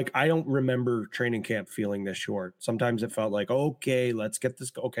of nowhere. Like, I don't remember training camp feeling this short. Sometimes it felt like, okay, let's get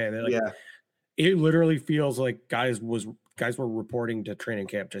this. Okay, like, yeah. It literally feels like guys were reporting to training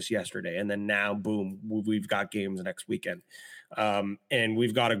camp just yesterday, and then now, boom, we've got games next weekend, and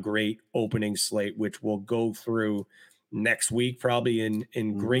we've got a great opening slate, which we'll go through next week, probably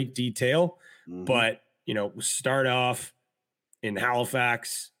in great detail. Mm-hmm. But we start off in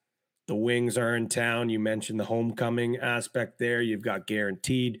Halifax. The Wings are in town. You mentioned the homecoming aspect there. You've got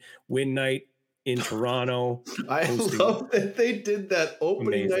guaranteed win night in Toronto. I love that they did that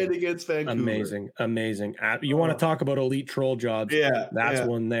opening night against Vancouver. Amazing. You want to talk about elite troll jobs? Yeah. That's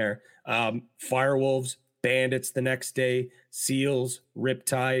one there. Firewolves, Bandits the next day, Seals,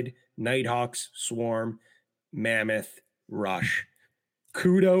 Riptide, Nighthawks, Swarm, Mammoth, Rush.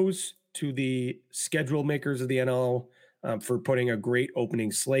 Kudos to the schedule makers of the NL for putting a great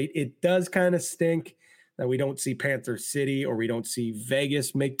opening slate. It does kind of stink that we don't see Panther City or we don't see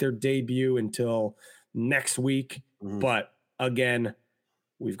Vegas make their debut until next week. Mm-hmm. But again,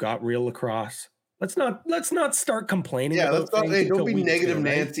 we've got real lacrosse. Let's not start complaining. Yeah, don't be negative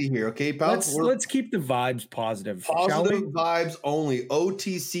Nancy here, okay, pal? Let's keep the vibes positive. Positive vibes only.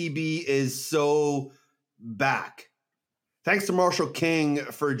 OTCB is so back. Thanks to Marshall King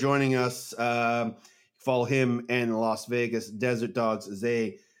for joining us. Follow him and the Las Vegas Desert Dogs as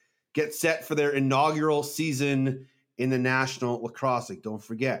they get set for their inaugural season in the National Lacrosse League. Don't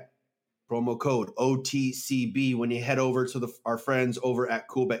forget, promo code OTCB when you head over to our friends over at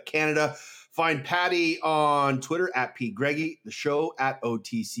Coolbet Canada. Find Patty on Twitter at Pete Greggy, the show at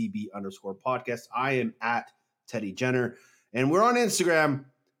OTCB_podcast. I am at Teddy Jenner, and we're on Instagram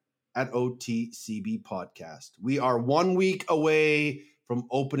at OTCB Podcast. We are 1 week away from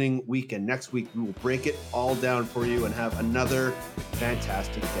opening weekend. Next week, we will break it all down for you and have another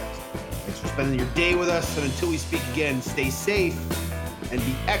fantastic guest. Thanks for spending your day with us. And until we speak again, stay safe and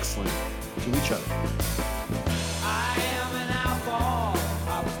be excellent to each other.